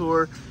little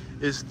tour.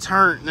 It's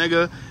Turnt,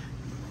 nigga.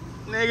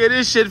 Nigga,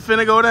 this shit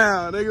finna go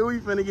down. Nigga, we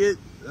finna get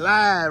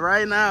live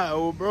right now.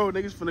 Oh, bro,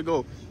 niggas finna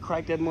go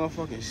crack that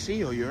motherfucking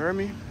seal. You heard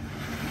me?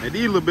 And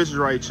these little bitches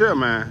right here,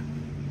 man.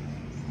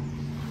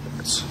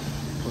 What's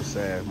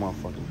sad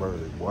motherfucking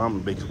bird? Boy, I'm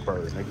the biggest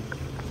bird, nigga.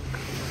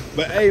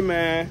 But hey,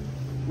 man,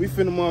 we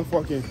finna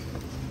motherfucking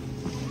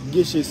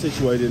get shit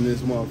situated in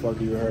this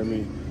motherfucker, you heard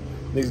me?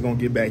 Niggas gonna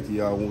get back to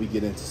y'all when we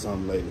get into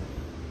something later.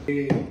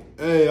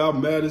 Hey,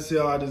 I'm mad as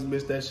hell I just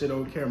missed that shit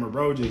on camera,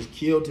 bro. Just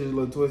killed his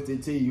little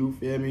twisted T, you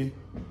feel me?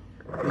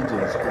 He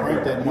just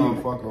cranked that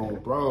motherfucker on,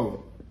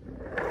 bro.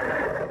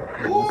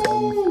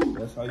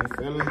 That's how you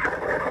feeling?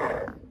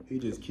 He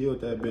just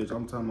killed that bitch.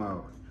 I'm talking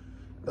about.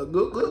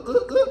 Good.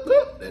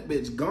 That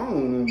bitch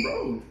gone,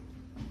 bro.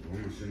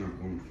 Shit not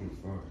going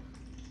 25.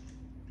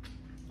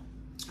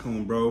 Come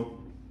on, bro.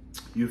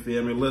 You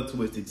feel me? A little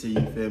twisted T,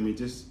 you feel me?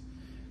 Just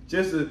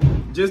a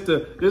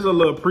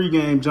little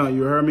pregame jump,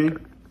 you heard me?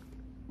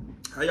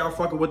 How y'all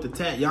fucking with the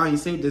tat? Y'all ain't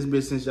seen this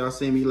bitch since y'all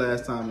seen me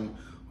last time.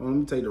 Let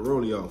me take the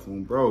rollie off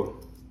on, bro.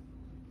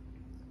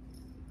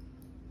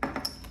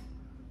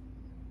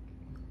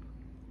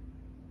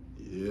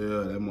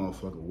 Yeah, that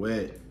motherfucker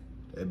wet.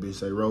 That bitch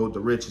say roll the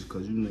riches,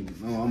 cause you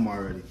niggas know I'm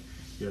already.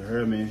 You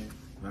heard me?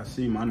 I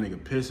see my nigga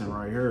pissing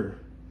right here.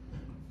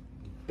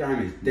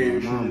 Damn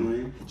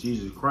shit,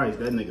 Jesus Christ,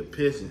 that nigga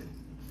pissing.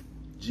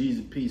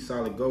 Jesus P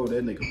solid gold,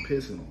 that nigga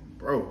pissing on,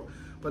 bro.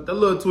 But the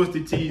little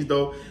twisted tees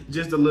though,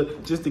 just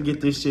to get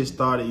this shit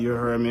started, you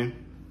heard me?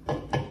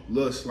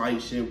 Little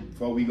slight shit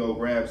before we go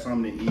grab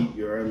something to eat,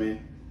 you heard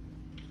me?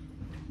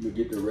 We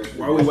get the rest.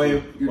 While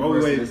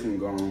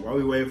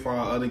we wait for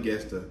our other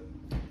guests to,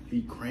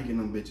 he cranking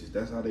them bitches.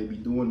 That's how they be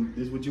doing.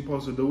 This what you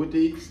supposed to do with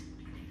these?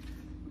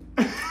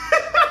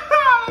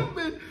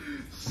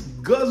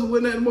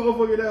 Guzzling that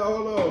motherfucker down.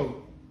 Hold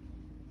on.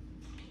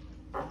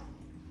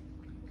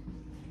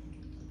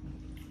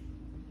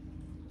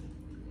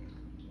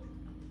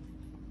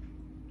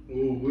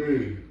 Oh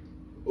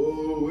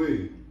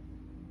wait.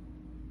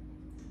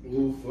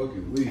 Oh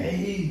fucking wait.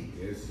 Hey.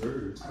 Yes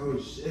sir. Oh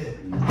shit.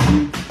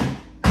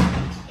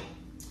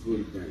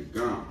 Good thing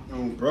gone.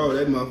 Oh bro,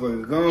 that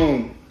motherfucker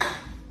gone.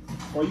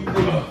 Or you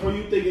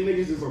thinking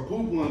niggas is a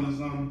poop one or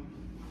something?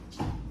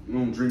 You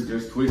don't drink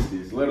just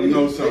twisties. Let them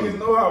know something. Niggas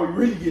know how we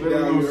really get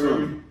down, you heard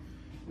me? Something.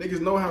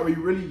 Niggas know how we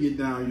really get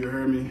down, you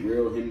heard me?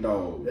 Real hen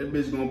dog. That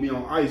bitch gonna be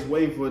on ice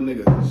waiting for a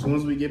nigga. As soon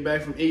as we get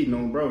back from eating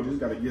on, bro, just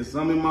gotta get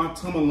some in my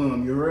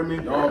tummalum, you heard me?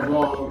 Y'all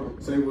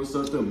vlog, say what's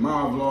up to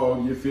my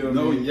vlog, you feel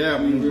No, me? yeah,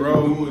 we really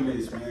bro. doing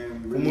this,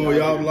 man. Come on,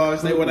 y'all vlog,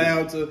 say what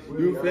down to,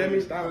 you feel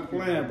me? Stop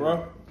playing,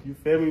 bro. You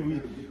feel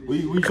me?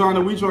 We trying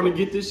to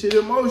get this shit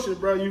in motion,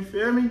 bro, you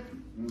feel me?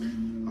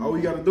 All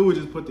we gotta do is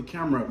just put the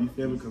camera up, you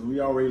feel me? Cause we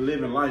already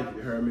living life,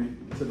 you heard me?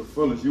 To the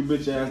fullest. You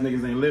bitch ass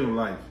niggas ain't living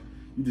life.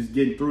 You just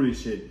getting through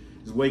this shit.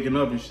 Just waking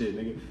up and shit,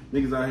 nigga.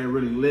 Niggas out here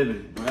really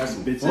living. That's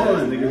bitch fun,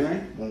 ass niggas.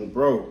 man. Oh,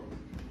 bro.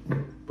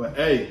 But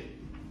hey,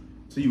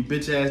 to you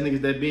bitch ass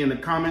niggas that be in the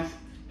comments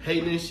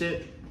hating this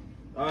shit,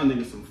 y'all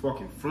niggas some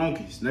fucking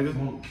flunkies,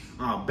 nigga.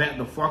 I'll bat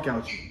the fuck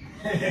out you.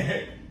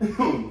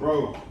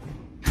 Bro.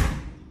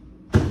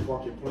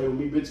 Fucking play with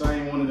me, bitch. I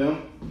ain't one of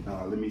them.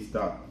 Nah, let me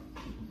stop.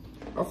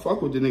 I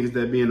fuck with the niggas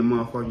that be in the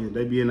motherfucking,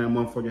 they be in that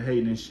motherfucking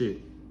hating and shit.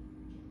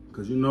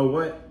 Cause you know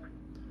what?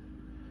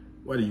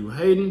 Whether you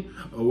hating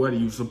or whether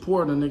you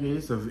supporting a nigga,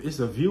 it's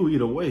a view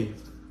either way.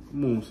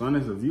 Come on, son,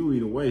 it's a view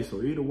either way.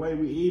 So either way,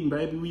 we eating,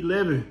 baby, we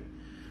living.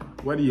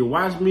 Whether you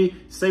watch me,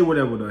 say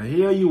whatever the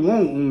hell you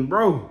want,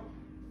 bro.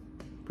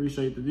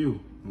 Appreciate the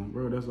view,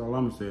 bro. That's all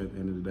I'm gonna say at the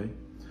end of the day.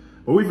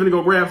 But we finna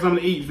go grab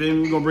something to eat,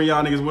 fam. We gonna bring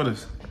y'all niggas with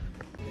us.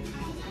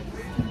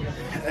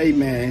 Hey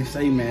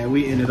man,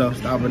 we ended up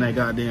stopping at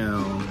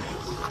goddamn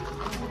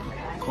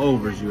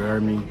Culver's, you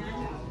heard me?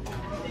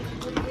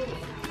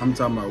 I'm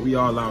talking about we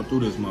all out through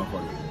this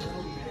motherfucker.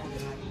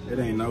 It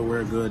ain't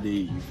nowhere good to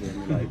eat, you feel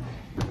me? Like,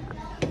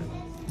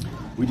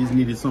 we just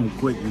needed something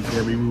quick, you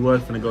feel me? We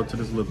was finna go to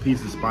this little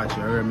pizza spot,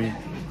 you heard me?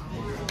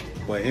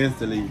 But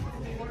instantly,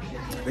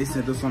 they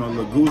sent us on a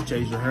little goose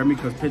chase, you heard me?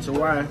 Cause picture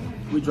why,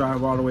 we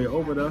drive all the way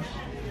over there.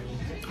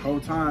 Whole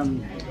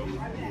time,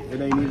 it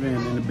ain't even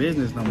in the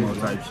business no more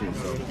type shit,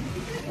 so.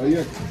 Oh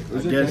yeah.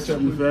 I guess,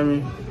 you feel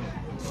me?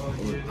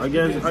 I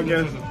guess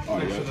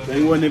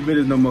they wasn't in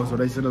business no more, so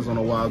they sent us on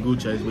a wild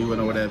goose chase. We went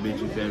over that bitch,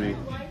 you feel me?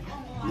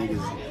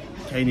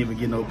 Niggas can't even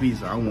get no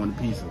pizza. I want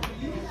a pizza.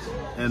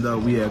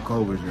 And we had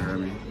Culver's, you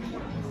heard me?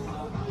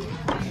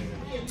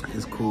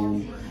 It's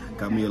cool.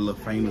 Got me a little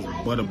famous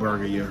butter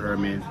burger, you heard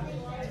me?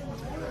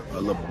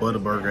 A little butter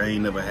burger. I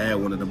ain't never had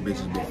one of them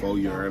bitches before,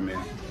 you heard me?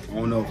 I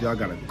don't know if y'all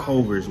got a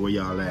Culver's where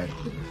y'all at.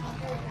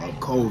 A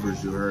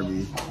Culver's, you heard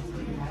me?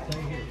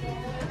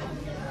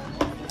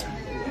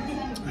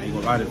 I ain't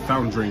gonna lie, that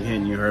fountain drink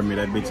hitting, you heard me?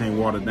 That bitch ain't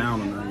watered down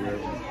or nothing, you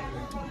heard me?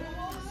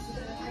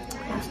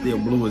 I'm still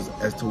blue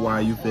as to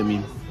why, you feel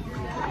me?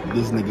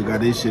 This nigga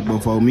got this shit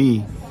before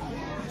me.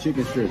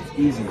 Chicken strips,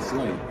 easy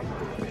slay.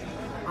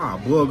 Ah,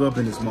 bug up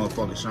in this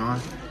motherfucker, Sean.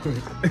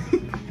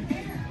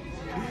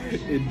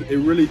 it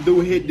really do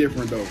hit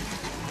different though.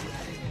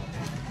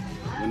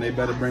 And they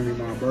better bring me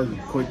my burger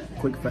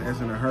quick,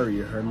 fast, in a hurry,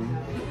 you heard me?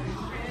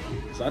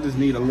 So I just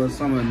need a little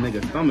something in the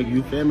nigga's stomach,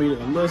 you feel me? A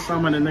little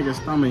something in the nigga's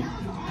stomach.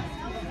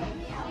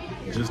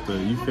 Just to,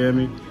 you feel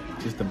me?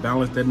 Just to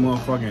balance that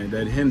motherfucking,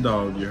 that hen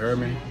dog, you heard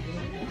me?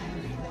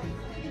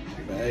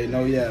 But hey,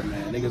 no, yeah,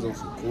 man. Niggas on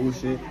some cool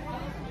shit.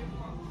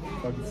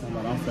 Fucking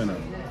somebody, I'm finna.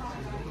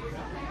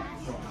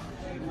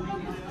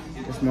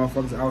 This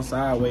motherfuckers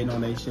outside waiting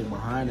on that shit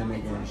behind the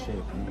nigga and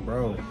shit.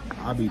 Bro,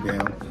 I'll be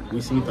down.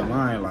 We seen the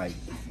line like,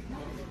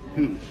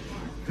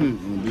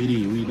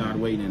 BD, we not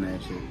waiting in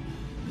that shit.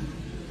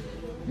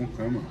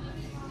 Okay.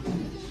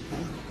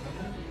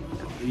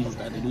 We used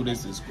to have to do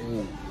this in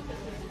school.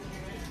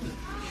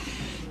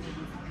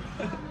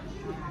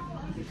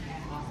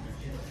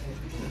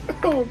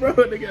 Oh, bro,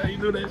 nigga, you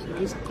do that shit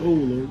in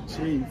school, oh,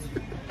 jeez.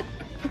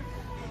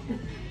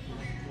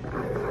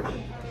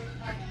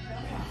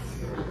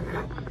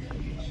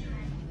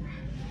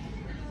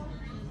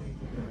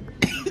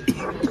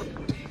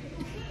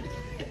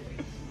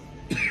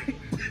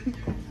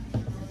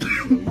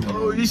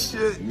 Holy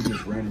shit. We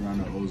just ran around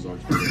the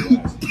Ozarks for the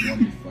last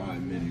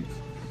 25 minutes.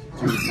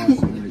 So we found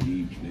somewhere to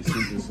eat. They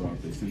sent us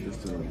off. They sent us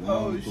to the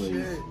wrong place.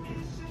 Shit.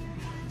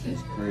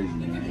 It's crazy,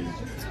 man.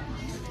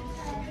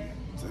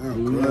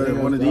 Damn, good.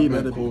 One of these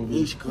better be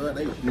each cut.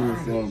 They You know,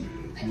 from,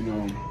 you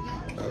know,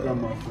 I got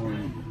my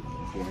phone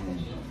for him.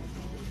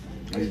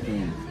 How you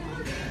feeling?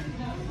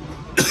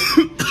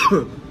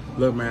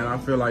 Look, man, I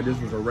feel like this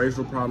was a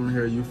racial problem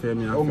here. You feel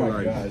me? I Oh feel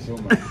my like gosh, oh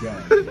my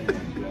gosh, oh my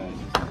gosh.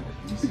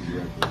 This is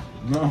reckless.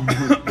 No.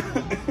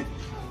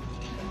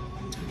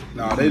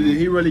 Nah,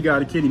 he really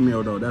got a kiddie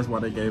meal though. That's why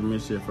they gave him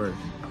this shit first.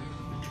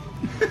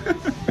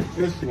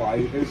 It's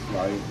light, it's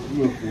light. A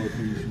little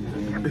 4-piece, you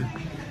feel me?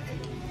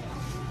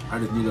 I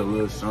just need a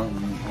little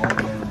something on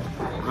there.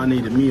 I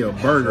needed me a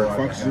burger. So I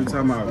Fuck can you have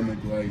talking my about?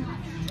 stomach light.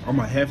 I'm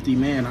a hefty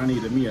man. I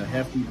needed me a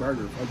hefty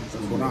burger. Fuck that's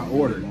what I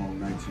ordered. Long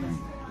night tonight.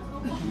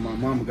 My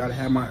mama gotta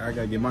have I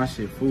gotta get my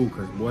shit food,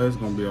 cause boy, it's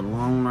gonna be a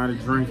long night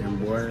of drinking,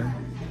 boy.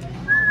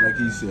 Like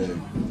he said.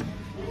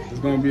 It's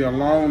gonna be a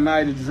long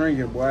night of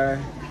drinking, boy.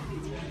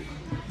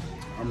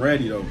 I'm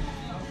ready though.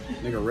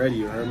 Nigga ready,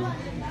 you heard me?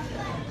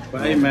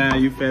 But hey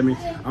man, you feel me?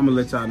 I'm gonna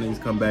let y'all niggas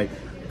come back,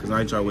 cause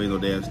I ain't trying to wait no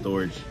damn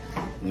storage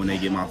when they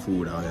get my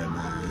food out here,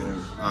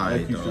 man.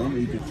 Alright, No, I'm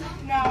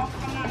No,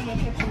 I'm not in the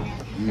kitchen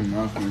yet.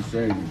 I was gonna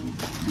say,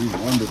 these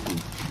wonderful.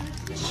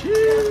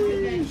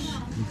 Cheers.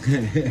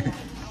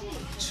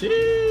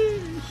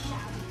 Cheers.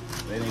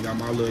 They ain't got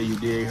my little you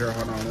dig here.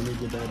 Hold on, let me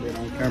get that bit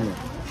on camera.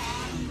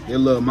 That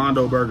little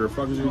Mondo burger.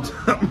 Fuck is you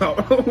talking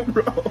about, oh,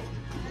 bro?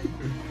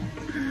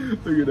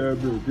 Look at that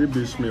bitch. This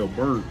bitch smell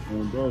burnt,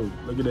 oh, bro.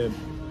 Look at that.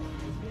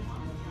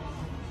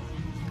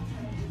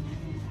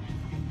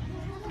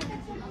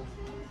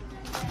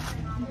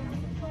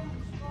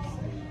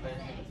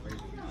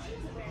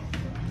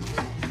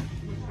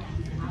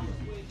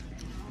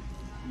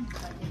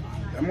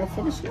 That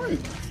motherfucker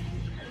sweet.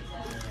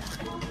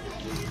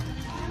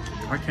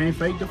 I can't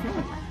fake the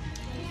funk.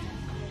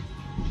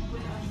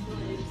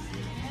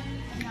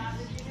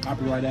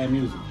 Copyright that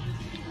music.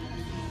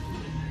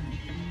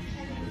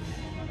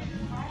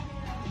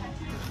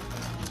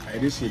 Hey,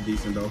 this shit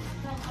decent though.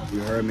 You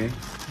heard me?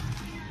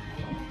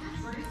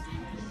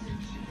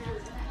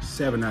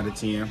 7 out of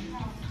 10.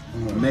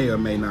 May or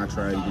may not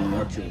try it again.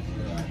 Watch it.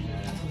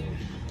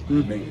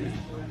 Make it.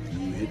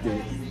 You hit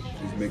that,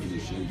 just making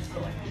it shake.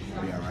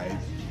 Be alright.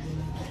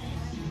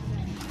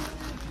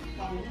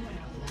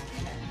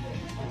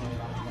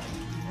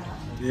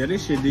 Yeah,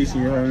 this shit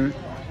decent, you heard me?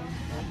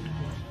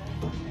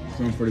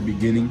 Something for the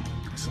beginning.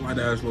 Slight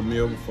ass little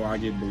meal before I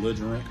get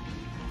belligerent.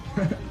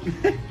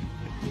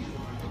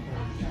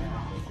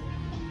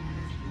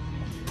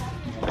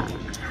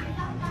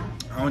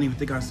 I don't even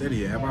think I said it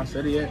yet. Have I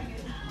said it yet?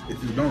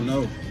 If you don't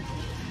know,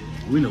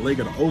 we in the Lake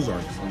of the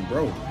Ozarks,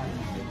 bro.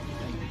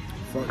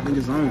 Fuck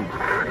niggas on.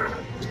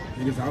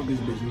 Niggas out this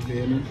bitch, you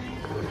feel me?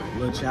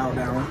 Little chow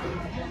down.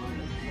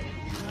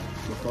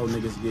 Before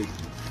niggas get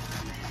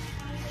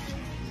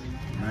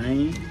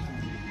man.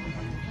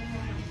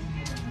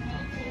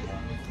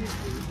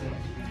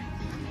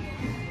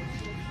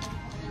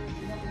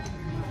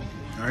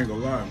 I ain't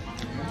gonna lie.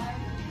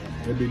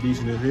 That'd be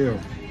decent as hell.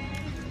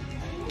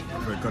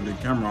 I'm gonna cut the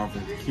camera off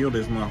and kill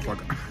this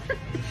motherfucker.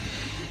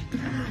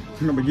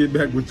 I'm gonna get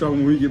back with y'all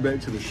when we get back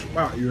to the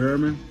spot, you heard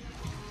me?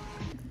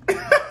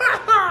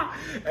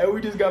 Hey,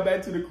 we just got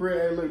back to the crib.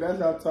 Hey, look, that's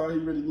how tall he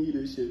really need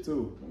this shit,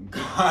 too.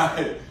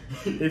 God.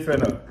 He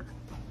finna.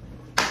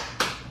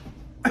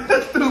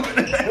 Stupid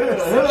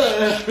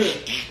ass.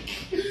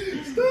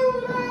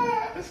 Stupid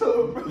ass.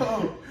 Oh,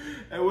 bro.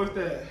 Hey, what's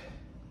that?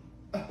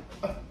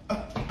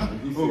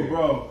 Oh,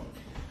 bro.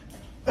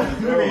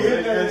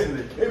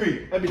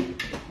 Let me.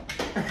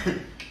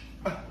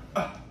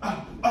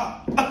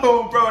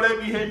 Oh, bro, they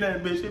be hitting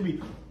that bitch. It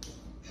be.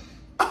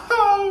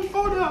 Oh,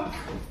 hold up.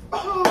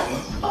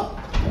 Oh.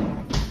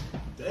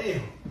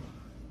 Damn.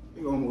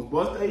 You almost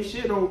bust that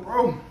shit, though,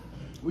 bro.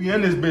 We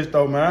in this bitch,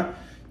 though, man.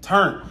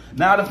 Turnt.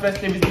 Now the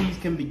festivities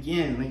can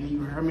begin. Nigga,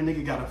 you heard me?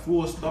 Nigga got a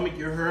full stomach,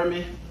 you heard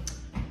me?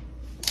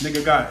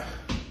 Nigga got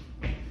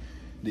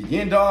the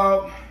yin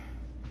dog.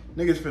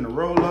 Niggas finna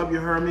roll up, you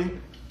heard me?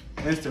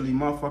 Instantly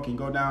motherfucking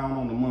go down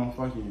on the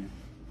motherfucking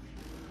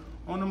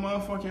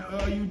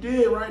you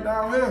did right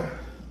down here.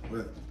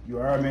 But you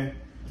heard me?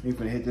 You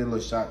finna hit that little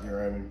shot, you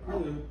heard me?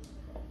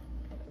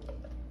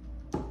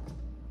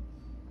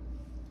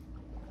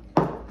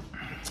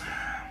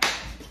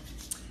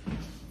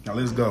 Now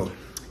let's go.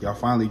 Y'all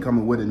finally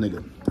coming with it,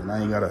 nigga. And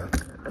I ain't gotta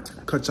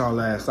cut y'all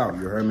ass out,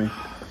 you heard me?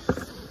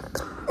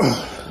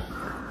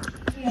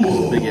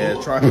 Big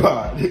ass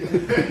tripod.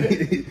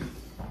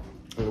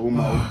 One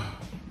more.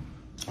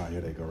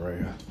 nigga right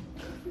here.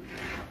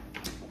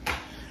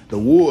 The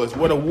woods.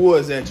 Where the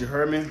woods at, you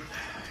heard me?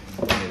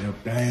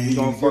 We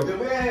gonna fuck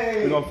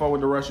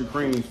with the Russian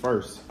creams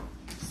first.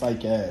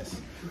 Psych ass.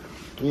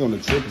 We on the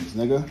trippies,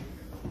 nigga.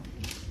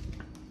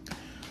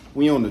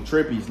 We on the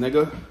trippies,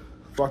 nigga.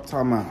 Fuck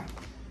time out.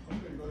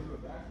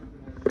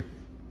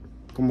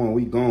 Come on,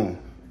 we gone.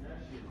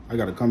 I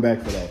gotta come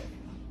back for that.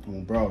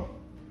 Oh, bro.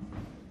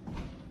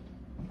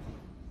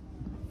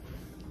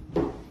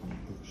 Oh,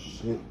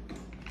 shit.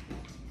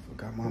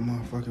 Forgot my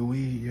motherfucking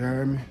weed, you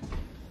heard me?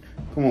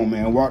 Come on,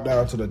 man. Walk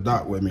down to the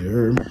dock with me, you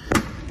heard me?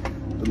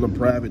 The little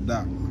private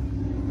dock.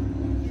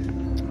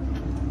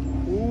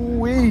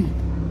 Ooh-wee.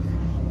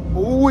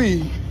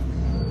 Ooh-wee.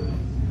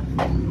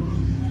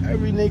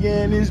 Every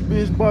nigga in this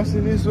bitch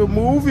busting this a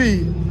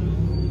movie.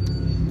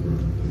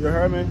 You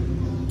heard me?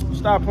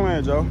 Stop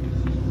playing, Joe.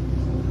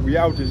 We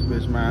out this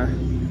bitch, man.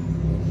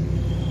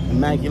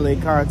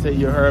 Immaculate content,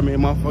 you heard me?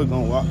 Motherfucker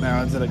gonna walk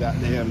down to the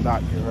goddamn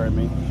dock, you heard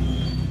me?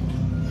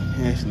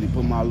 Actually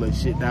put my little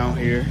shit down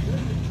here.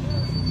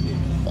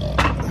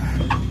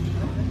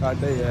 Got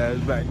their ass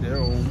back there,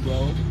 old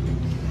bro.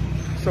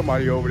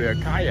 Somebody over there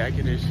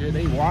kayaking and shit.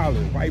 They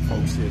wildin'. White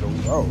folks shit,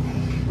 old bro.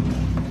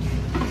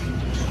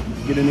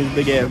 Get in this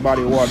big ass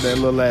body of water, that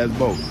little ass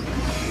boat.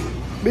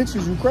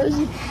 Bitches, you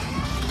crazy?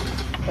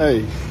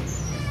 Hey.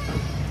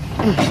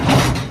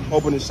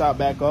 Open the shop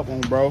back up on,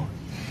 bro.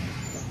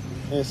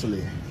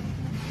 Instantly.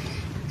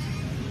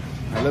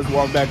 Now let's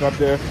walk back up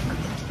there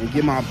and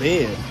get my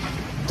bed.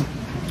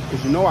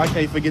 Cause you know I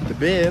can't forget the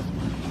bed.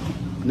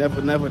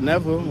 Never, never,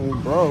 never,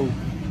 oh, bro.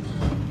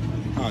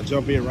 I'll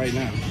jump in right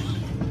now.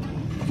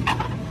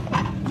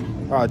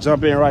 I'll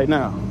jump in right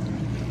now.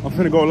 I'm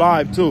finna go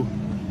live too.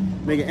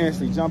 Nigga,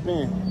 instantly jump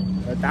in.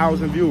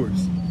 1,000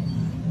 viewers.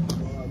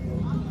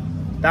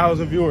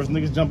 1,000 viewers.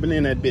 Niggas jumping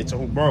in that bitch,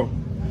 oh, bro.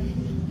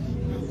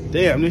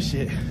 Damn, this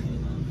shit.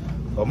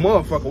 A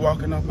motherfucker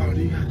walking up out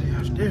here.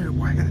 Goddamn stairs,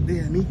 boy.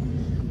 Goddamn me.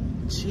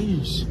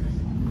 Jeez.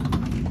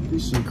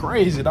 This shit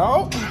crazy,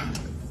 dog.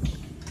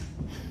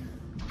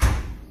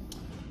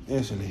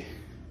 Instantly.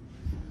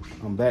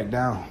 I'm back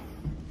down.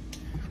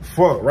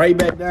 Fuck, right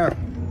back down.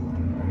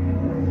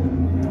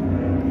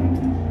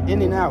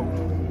 In and out.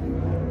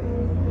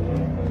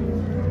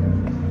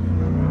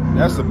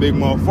 That's a big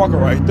motherfucker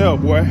right there,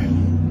 boy.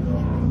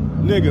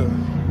 Nigga.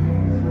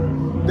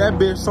 That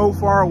bitch so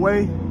far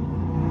away.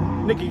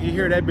 Nigga can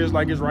hear that bitch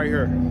like it's right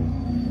here.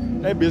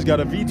 That bitch got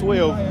a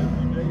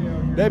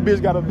V12. That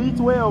bitch got a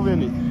V12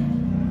 in it.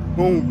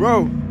 Boom,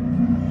 bro.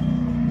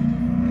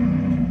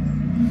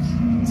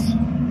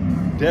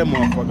 That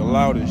motherfucker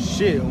loud as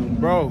shit,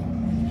 bro.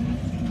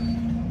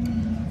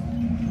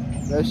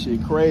 That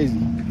shit crazy.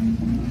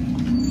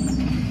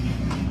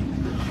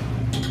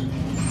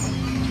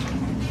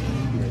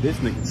 Yeah, this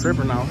nigga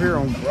tripping out here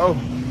on, bro.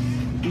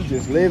 He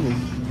just living.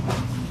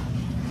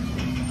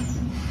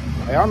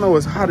 Hey, I know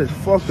it's hot as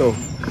fuck though.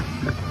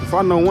 If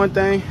I know one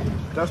thing,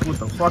 that's what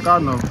the fuck I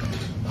know.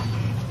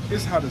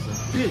 It's hot as a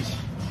bitch.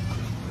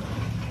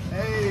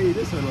 Hey,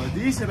 this is a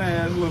decent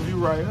ass little view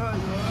right here,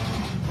 yo.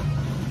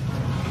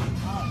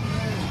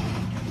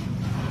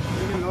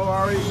 You know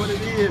already what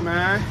it is,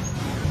 man.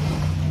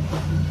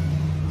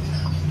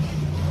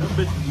 Them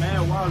bitches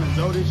mad wild and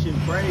Joe, this shit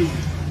crazy.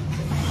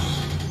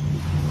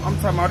 I'm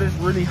talking about this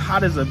really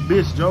hot as a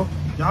bitch, Joe.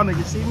 Y'all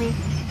niggas see me?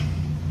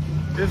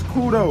 It's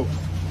cool though.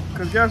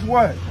 Cause guess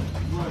what?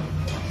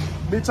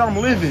 Bitch, I'm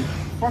living.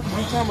 Fuck is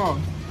you talking about?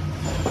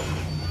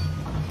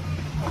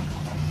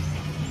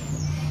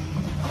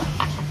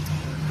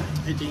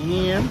 Hit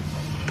the end.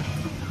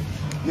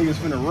 Niggas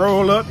finna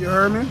roll up, you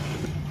heard me?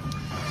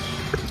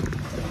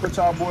 Put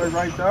y'all boys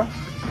right there.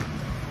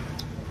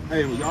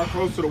 Hey, when y'all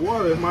close to the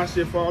water, if my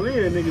shit fall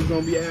in, niggas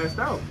gonna be assed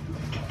out.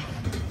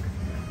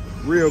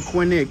 Real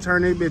Quinnick.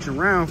 Turn that bitch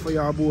around for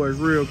y'all boys,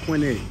 real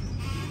Quinnick.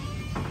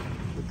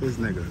 Look at this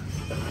nigga.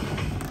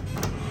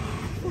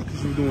 What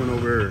is you doing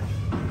over here?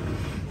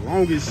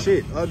 Long as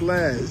shit, ugly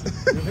ass.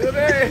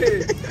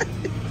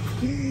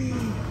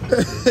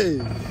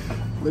 Hey,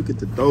 look at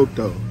the dope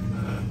though.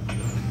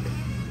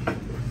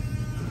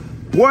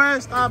 Boy,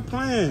 stop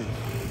playing.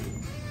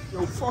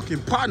 Yo,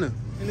 fucking partner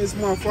in this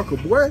motherfucker,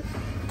 boy.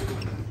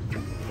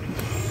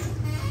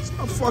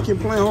 Stop fucking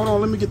playing. Hold on,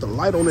 let me get the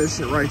light on that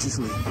shit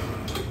righteously.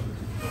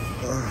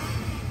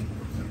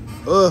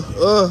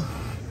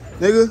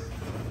 Nigga.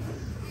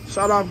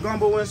 Shout out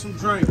Gumbo and some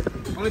drink.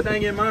 Only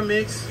thing in my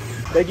mix,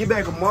 they get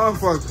back a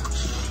motherfucker.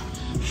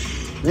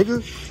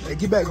 Nigga, they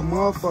get back a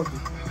motherfucker.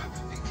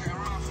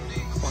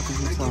 Fuck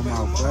is you talking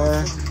about,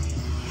 bruh?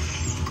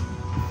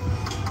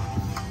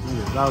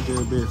 Niggas out there,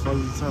 bitch. Fuck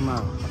is you talking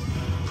about?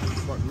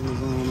 Fuck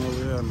niggas on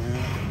over here, man.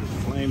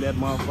 Flame that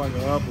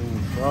motherfucker up,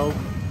 bro.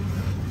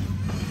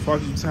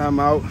 Fuck you talking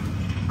about?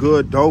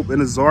 Good dope in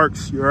the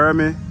Ozarks, you heard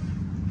me?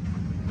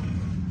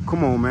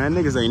 Come on, man.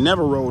 Niggas ain't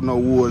never rolled no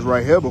woods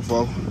right here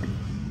before.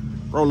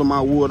 Rolling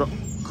my wood up.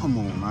 Come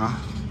on, man.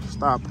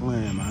 Stop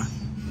playing, man.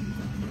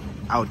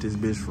 Out this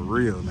bitch for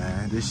real,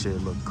 man. This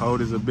shit look cold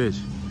as a bitch.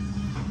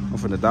 I'm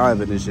finna dive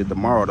in this shit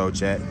tomorrow, though,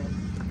 chat.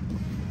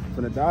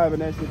 Finna dive in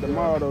that shit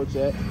tomorrow, though,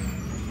 chat.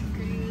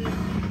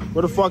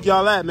 Where the fuck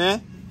y'all at,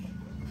 man?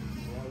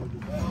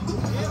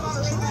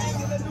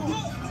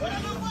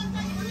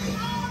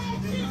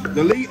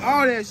 Delete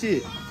all that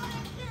shit.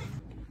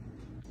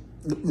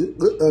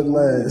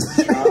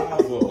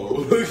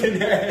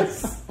 Looking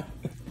ass.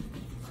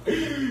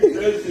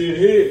 That shit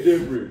hit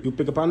different. You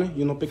pick up on it?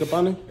 You know pick up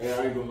on it? Yeah,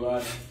 I ain't gonna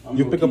lie.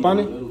 You pick up on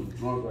it?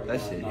 That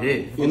shit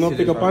hit. You know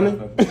pick up on it?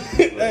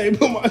 Hey,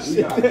 put my We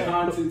shit got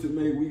down. content to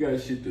make. We got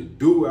shit to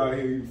do out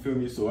here. You feel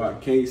me? So I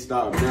can't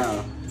stop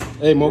now.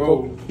 Hey, Moko,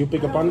 Bro. you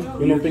pick up on it?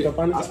 You know pick up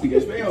on I it? speak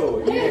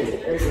Espanol.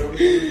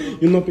 Yeah.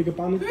 You know pick up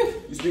on it?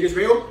 You speak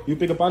Espanol? You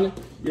pick up on it?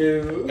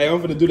 Yeah. Hey,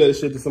 I'm finna do that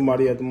shit to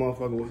somebody at the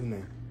motherfucker. What's his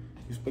name?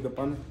 You pick up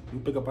on it? You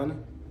pick up on it?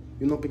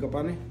 You know pick up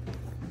on it?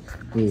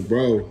 Oh,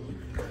 bro.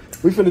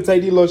 We finna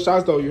take these little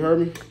shots though, you heard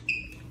me?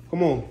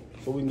 Come on,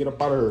 so we can get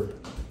up out of here.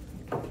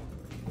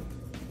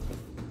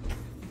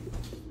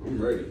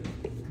 I'm ready.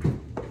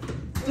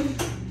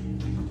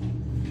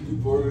 You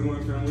poured me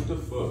one time. What the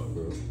fuck,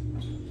 bro?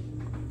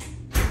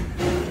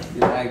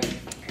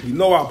 You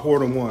know I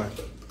poured him one.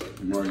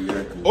 I'm already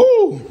acting.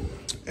 Ooh!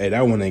 Hey,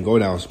 that one ain't go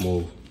down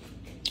smooth.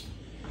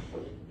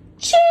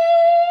 Sheesh!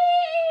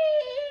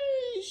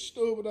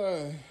 Stupid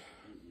ass.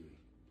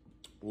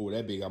 Ooh,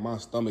 that big got my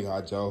stomach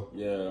hot, y'all.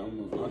 Yeah, I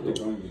think I'm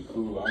gonna be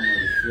cool. I'm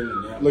already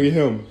feeling that. Look at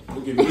him.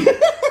 Look at me.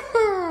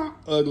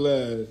 Ugly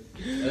ass.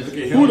 Look at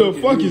him. Who the Look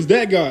at fuck me. is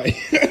that guy?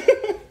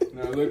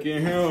 Now look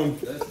at him.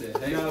 That's it.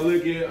 Hey, Now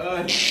look at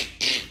us.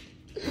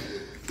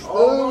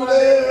 Oh,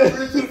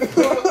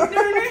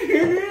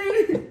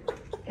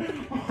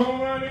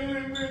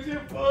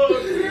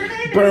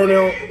 Burn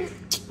out.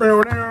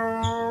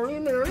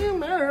 Burn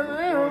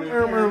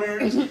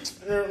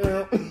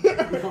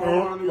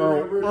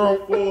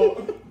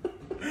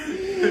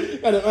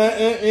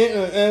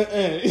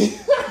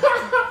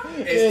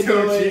It's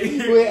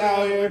too we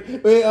out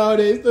here. We all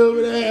this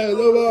stupid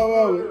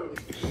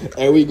ass.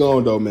 Hey, we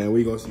going though, man.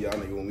 We gonna see y'all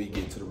niggas when we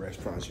get to the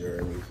restaurant. You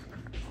heard me?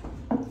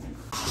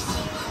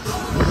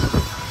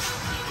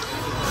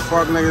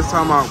 Fuck niggas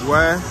talking about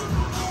what?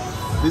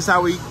 This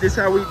how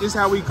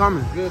we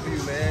coming. good for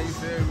you, man. You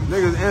feel me?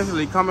 Niggas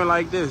instantly coming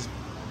like this.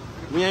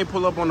 We ain't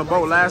pull up on the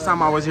boat. Last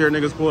time I was here,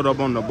 niggas pulled up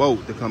on the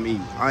boat to come eat.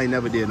 I ain't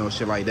never did no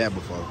shit like that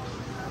before.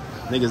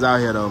 Niggas out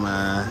here though,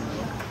 man.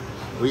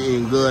 We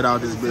eating good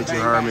out this bitch, you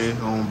heard me?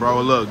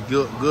 Bro, look,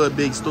 good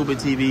big stupid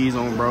TVs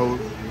on, bro.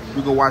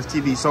 You can watch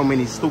TV so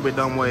many stupid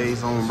dumb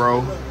ways on,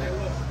 bro.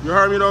 You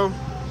heard me though?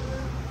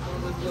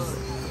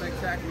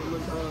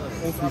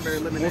 Strawberry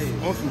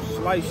lemonade. On some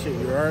slice shit,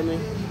 you heard me?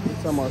 You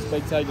talking about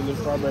spectacular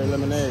strawberry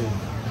lemonade.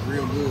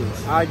 Real good.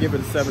 I give it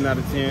a 7 out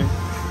of 10.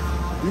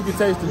 You can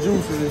taste the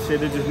juices and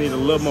shit. It just need a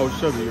little more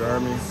sugar, you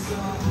heard me?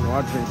 You know,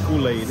 I drink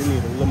Kool-Aid. It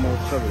need a little more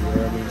sugar, you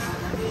heard me?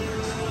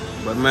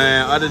 But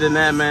man, other than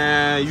that,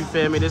 man, you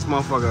feel me? This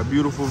motherfucker, a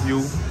beautiful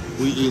view.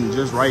 We eating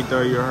just right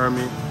there, you heard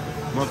me?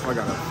 Motherfucker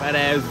got a fat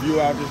ass view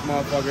out this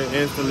motherfucker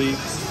instantly.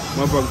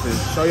 Motherfucker can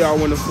show y'all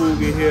when the food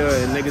get here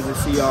and niggas will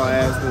see y'all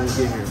ass when we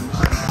get here.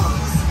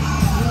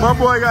 My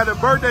boy got a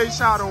birthday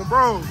shot on,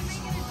 bro.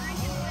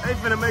 They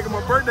finna make him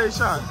a birthday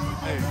shot.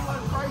 Hey,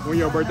 when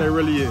your birthday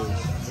really is.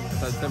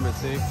 September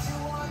 6th.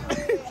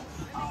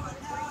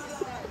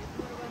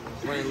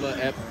 Running a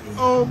little epic.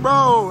 Oh,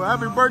 bro,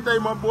 happy birthday,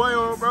 my boy.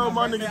 Oh, bro,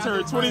 my nigga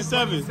turned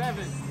 27.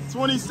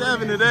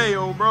 27 today,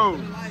 oh, bro.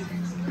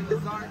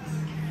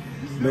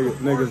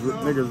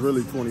 Niggas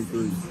really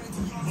 23.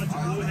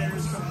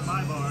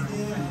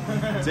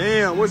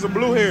 Damn, what's a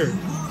blue hair?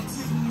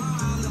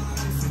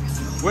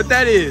 What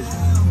that is?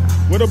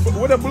 What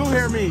a blue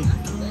hair mean?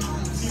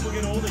 People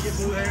get older, get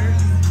blue hair.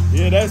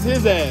 Yeah, that's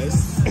his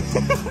ass.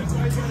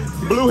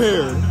 Blue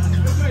hair.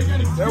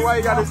 That's why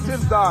he got his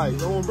tips dyed.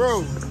 Oh,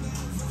 bro.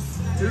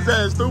 His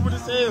ass stupid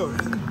as hell.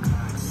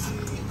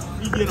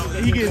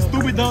 He getting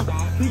stupid dumb.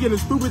 He getting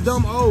stupid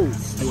dumb old.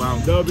 Wow.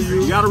 W.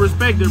 You gotta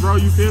respect it, bro.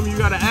 You feel me? You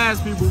gotta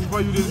ask people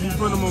before you just be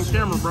putting them on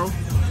camera, bro.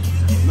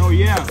 No,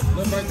 yeah.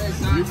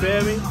 You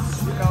feel me?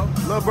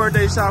 Little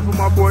birthday shot for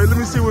my boy. Let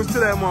me see what's to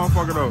that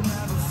motherfucker though.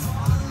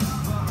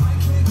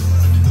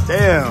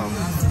 Damn.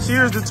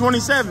 Cheers to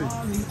 27.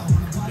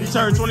 He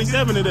turned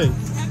 27 today.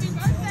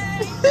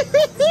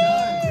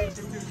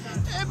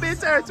 That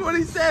bitch turned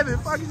 27.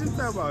 Fuck you just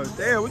talking about?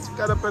 Damn, what you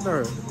got up in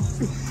her?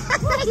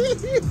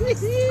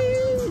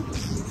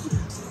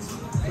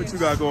 What you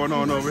got going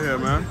on over here,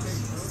 man?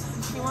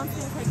 He wants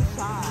me to take a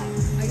shot.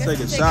 Take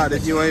a shot.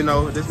 If you ain't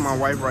know, this is my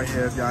wife right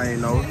here. If y'all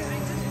ain't know,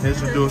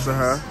 introducing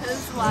her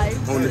His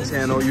wife. on the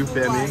channel. You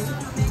feel me?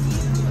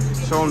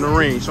 Show him the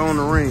ring. Show him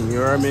the ring. You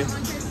heard me?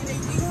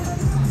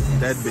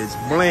 That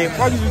bitch blank.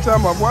 What you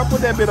talking about? Boy,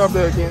 put that bit up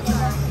there again.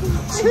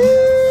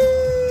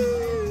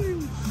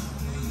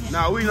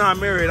 Nah, we not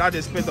married. I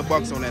just spent the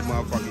bucks on that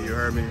motherfucker. You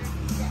heard me?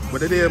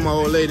 But it is my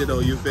old lady though.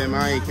 You feel me?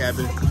 I ain't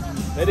capping.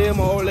 It is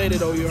my old lady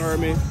though. You heard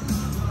me?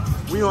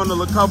 We on the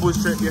little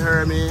couples trip. You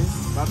heard me?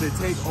 About to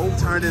take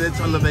turned it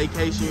into a little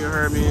vacation. You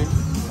heard me?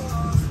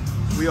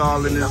 We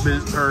all in this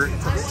bitch turn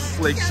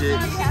slick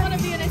shit. She wanna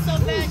be in it so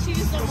bad. She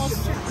just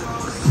almost tripped.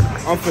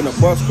 I'm finna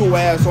bust cool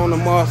ass on the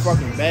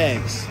motherfucking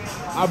bags.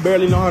 I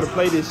barely know how to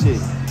play this shit.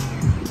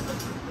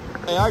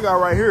 Hey, I got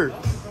right here.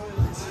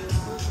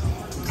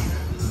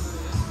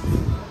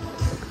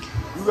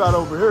 You got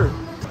over here.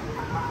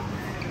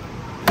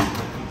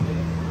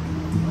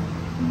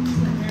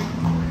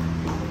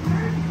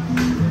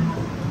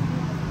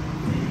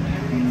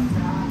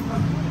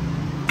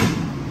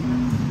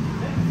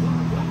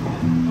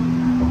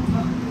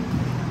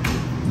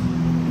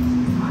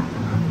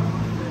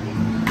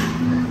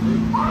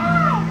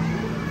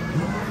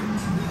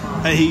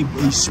 Hey,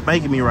 he's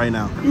spanking me right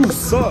now. You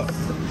suck.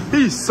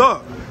 He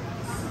suck.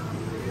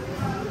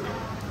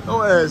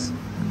 Yo ass.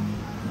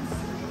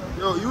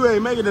 Yo, you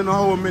ain't making it in the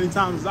hole many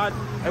times as I.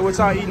 Hey, what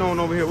y'all eating on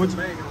over here? What you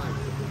making?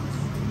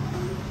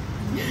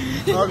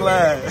 I'm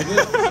glad.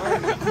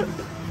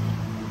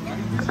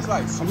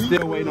 I'm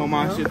still waiting on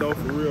my shit though,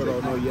 for real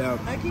though. No, yeah.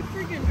 I keep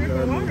freaking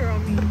dripping water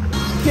on me.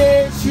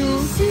 Can't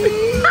you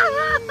see?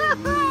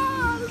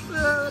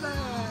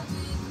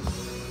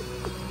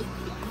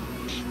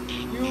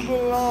 You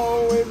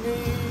belong with me.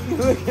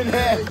 Look at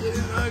that.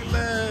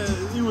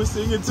 You was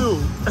singing too.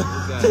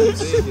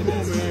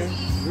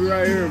 We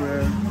right here,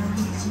 man.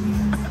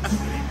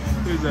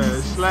 His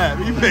ass slap.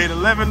 He paid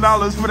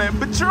 $11 for that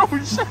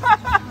Patron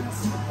shot.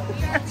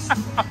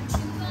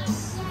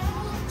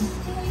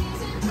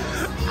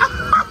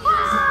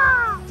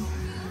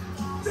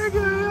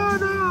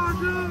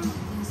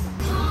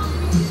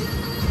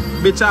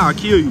 Bitch, I'll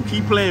kill you.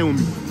 Keep playing with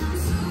me.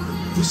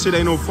 This shit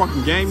ain't no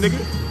fucking game,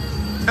 nigga.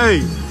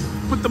 Hey,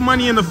 put the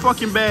money in the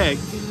fucking bag.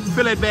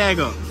 Fill that bag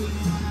up.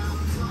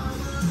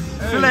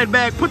 Hey. Fill that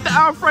bag. Put the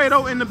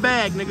Alfredo in the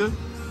bag, nigga.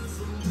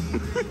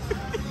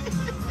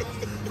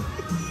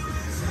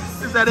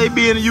 This how they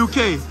be in the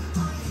UK.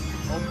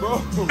 Oh,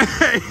 bro.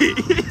 Hey.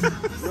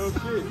 Real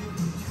shit.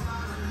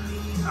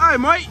 Hey,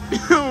 mate.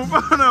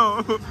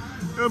 No.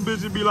 Them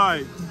bitches be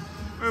like.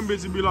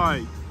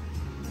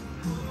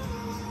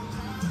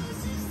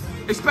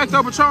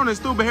 Expecto Patron and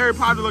stupid Harry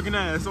Potter looking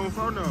ass on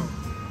phone now.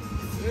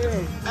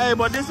 Yeah. Hey,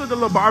 but this is the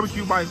little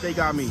barbecue bites they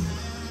got me.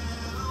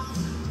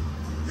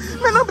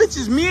 Man, them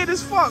bitches mid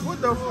as fuck.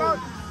 What the fuck?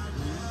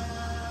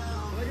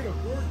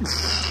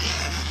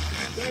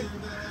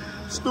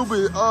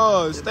 Stupid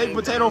steak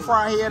potato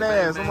fry head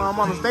ass. I'm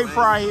on a steak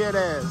fry head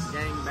ass.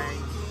 Gang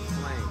bang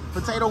slang.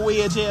 Potato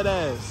wedge head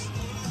ass.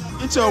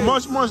 Get your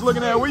munch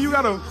looking at. Where you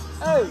got a?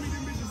 Hey,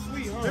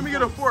 let me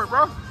get a fork,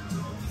 bro.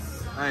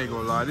 I ain't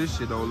gonna lie, this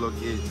shit don't look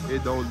it.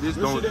 It don't. This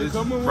don't. This,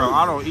 bro,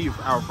 I don't eat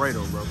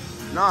Alfredo, bro.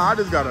 Nah, I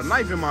just got a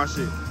knife in my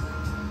shit.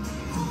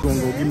 You gonna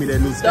go give me that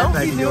new scat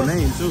pack in your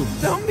name too?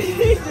 Don't be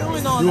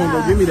doing all that. You gonna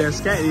go give me that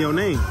scat in your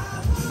name?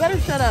 You better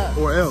shut up.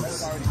 Or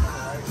else.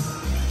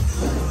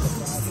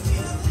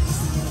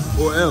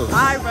 Or else.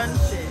 I run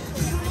shit.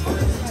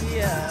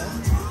 Yeah.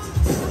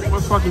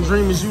 What fucking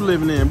dream is you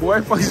living in,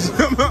 boy?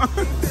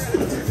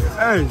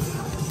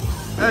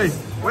 Hey,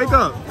 wake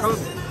up.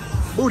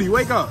 Booty,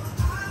 wake up.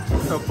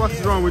 What the fuck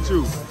is wrong with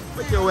you?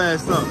 Wake your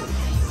ass up.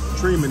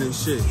 Dreaming and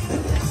shit.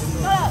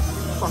 Look,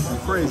 Fucking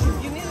crazy.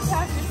 you need to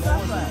pack your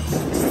stuff up.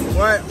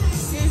 What?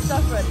 Get your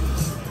stuff ready.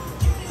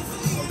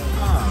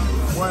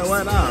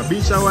 What? Nah,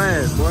 beat your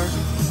ass, boy.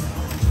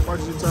 What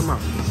you talking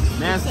about?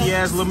 Nasty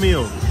ass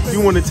Lamille.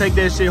 You want to take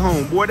that shit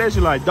home, boy? That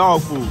shit like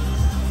dog food.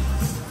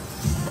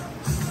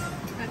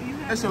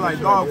 That shit like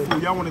dog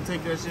food. Y'all want to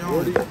take that shit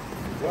home?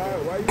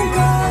 Why you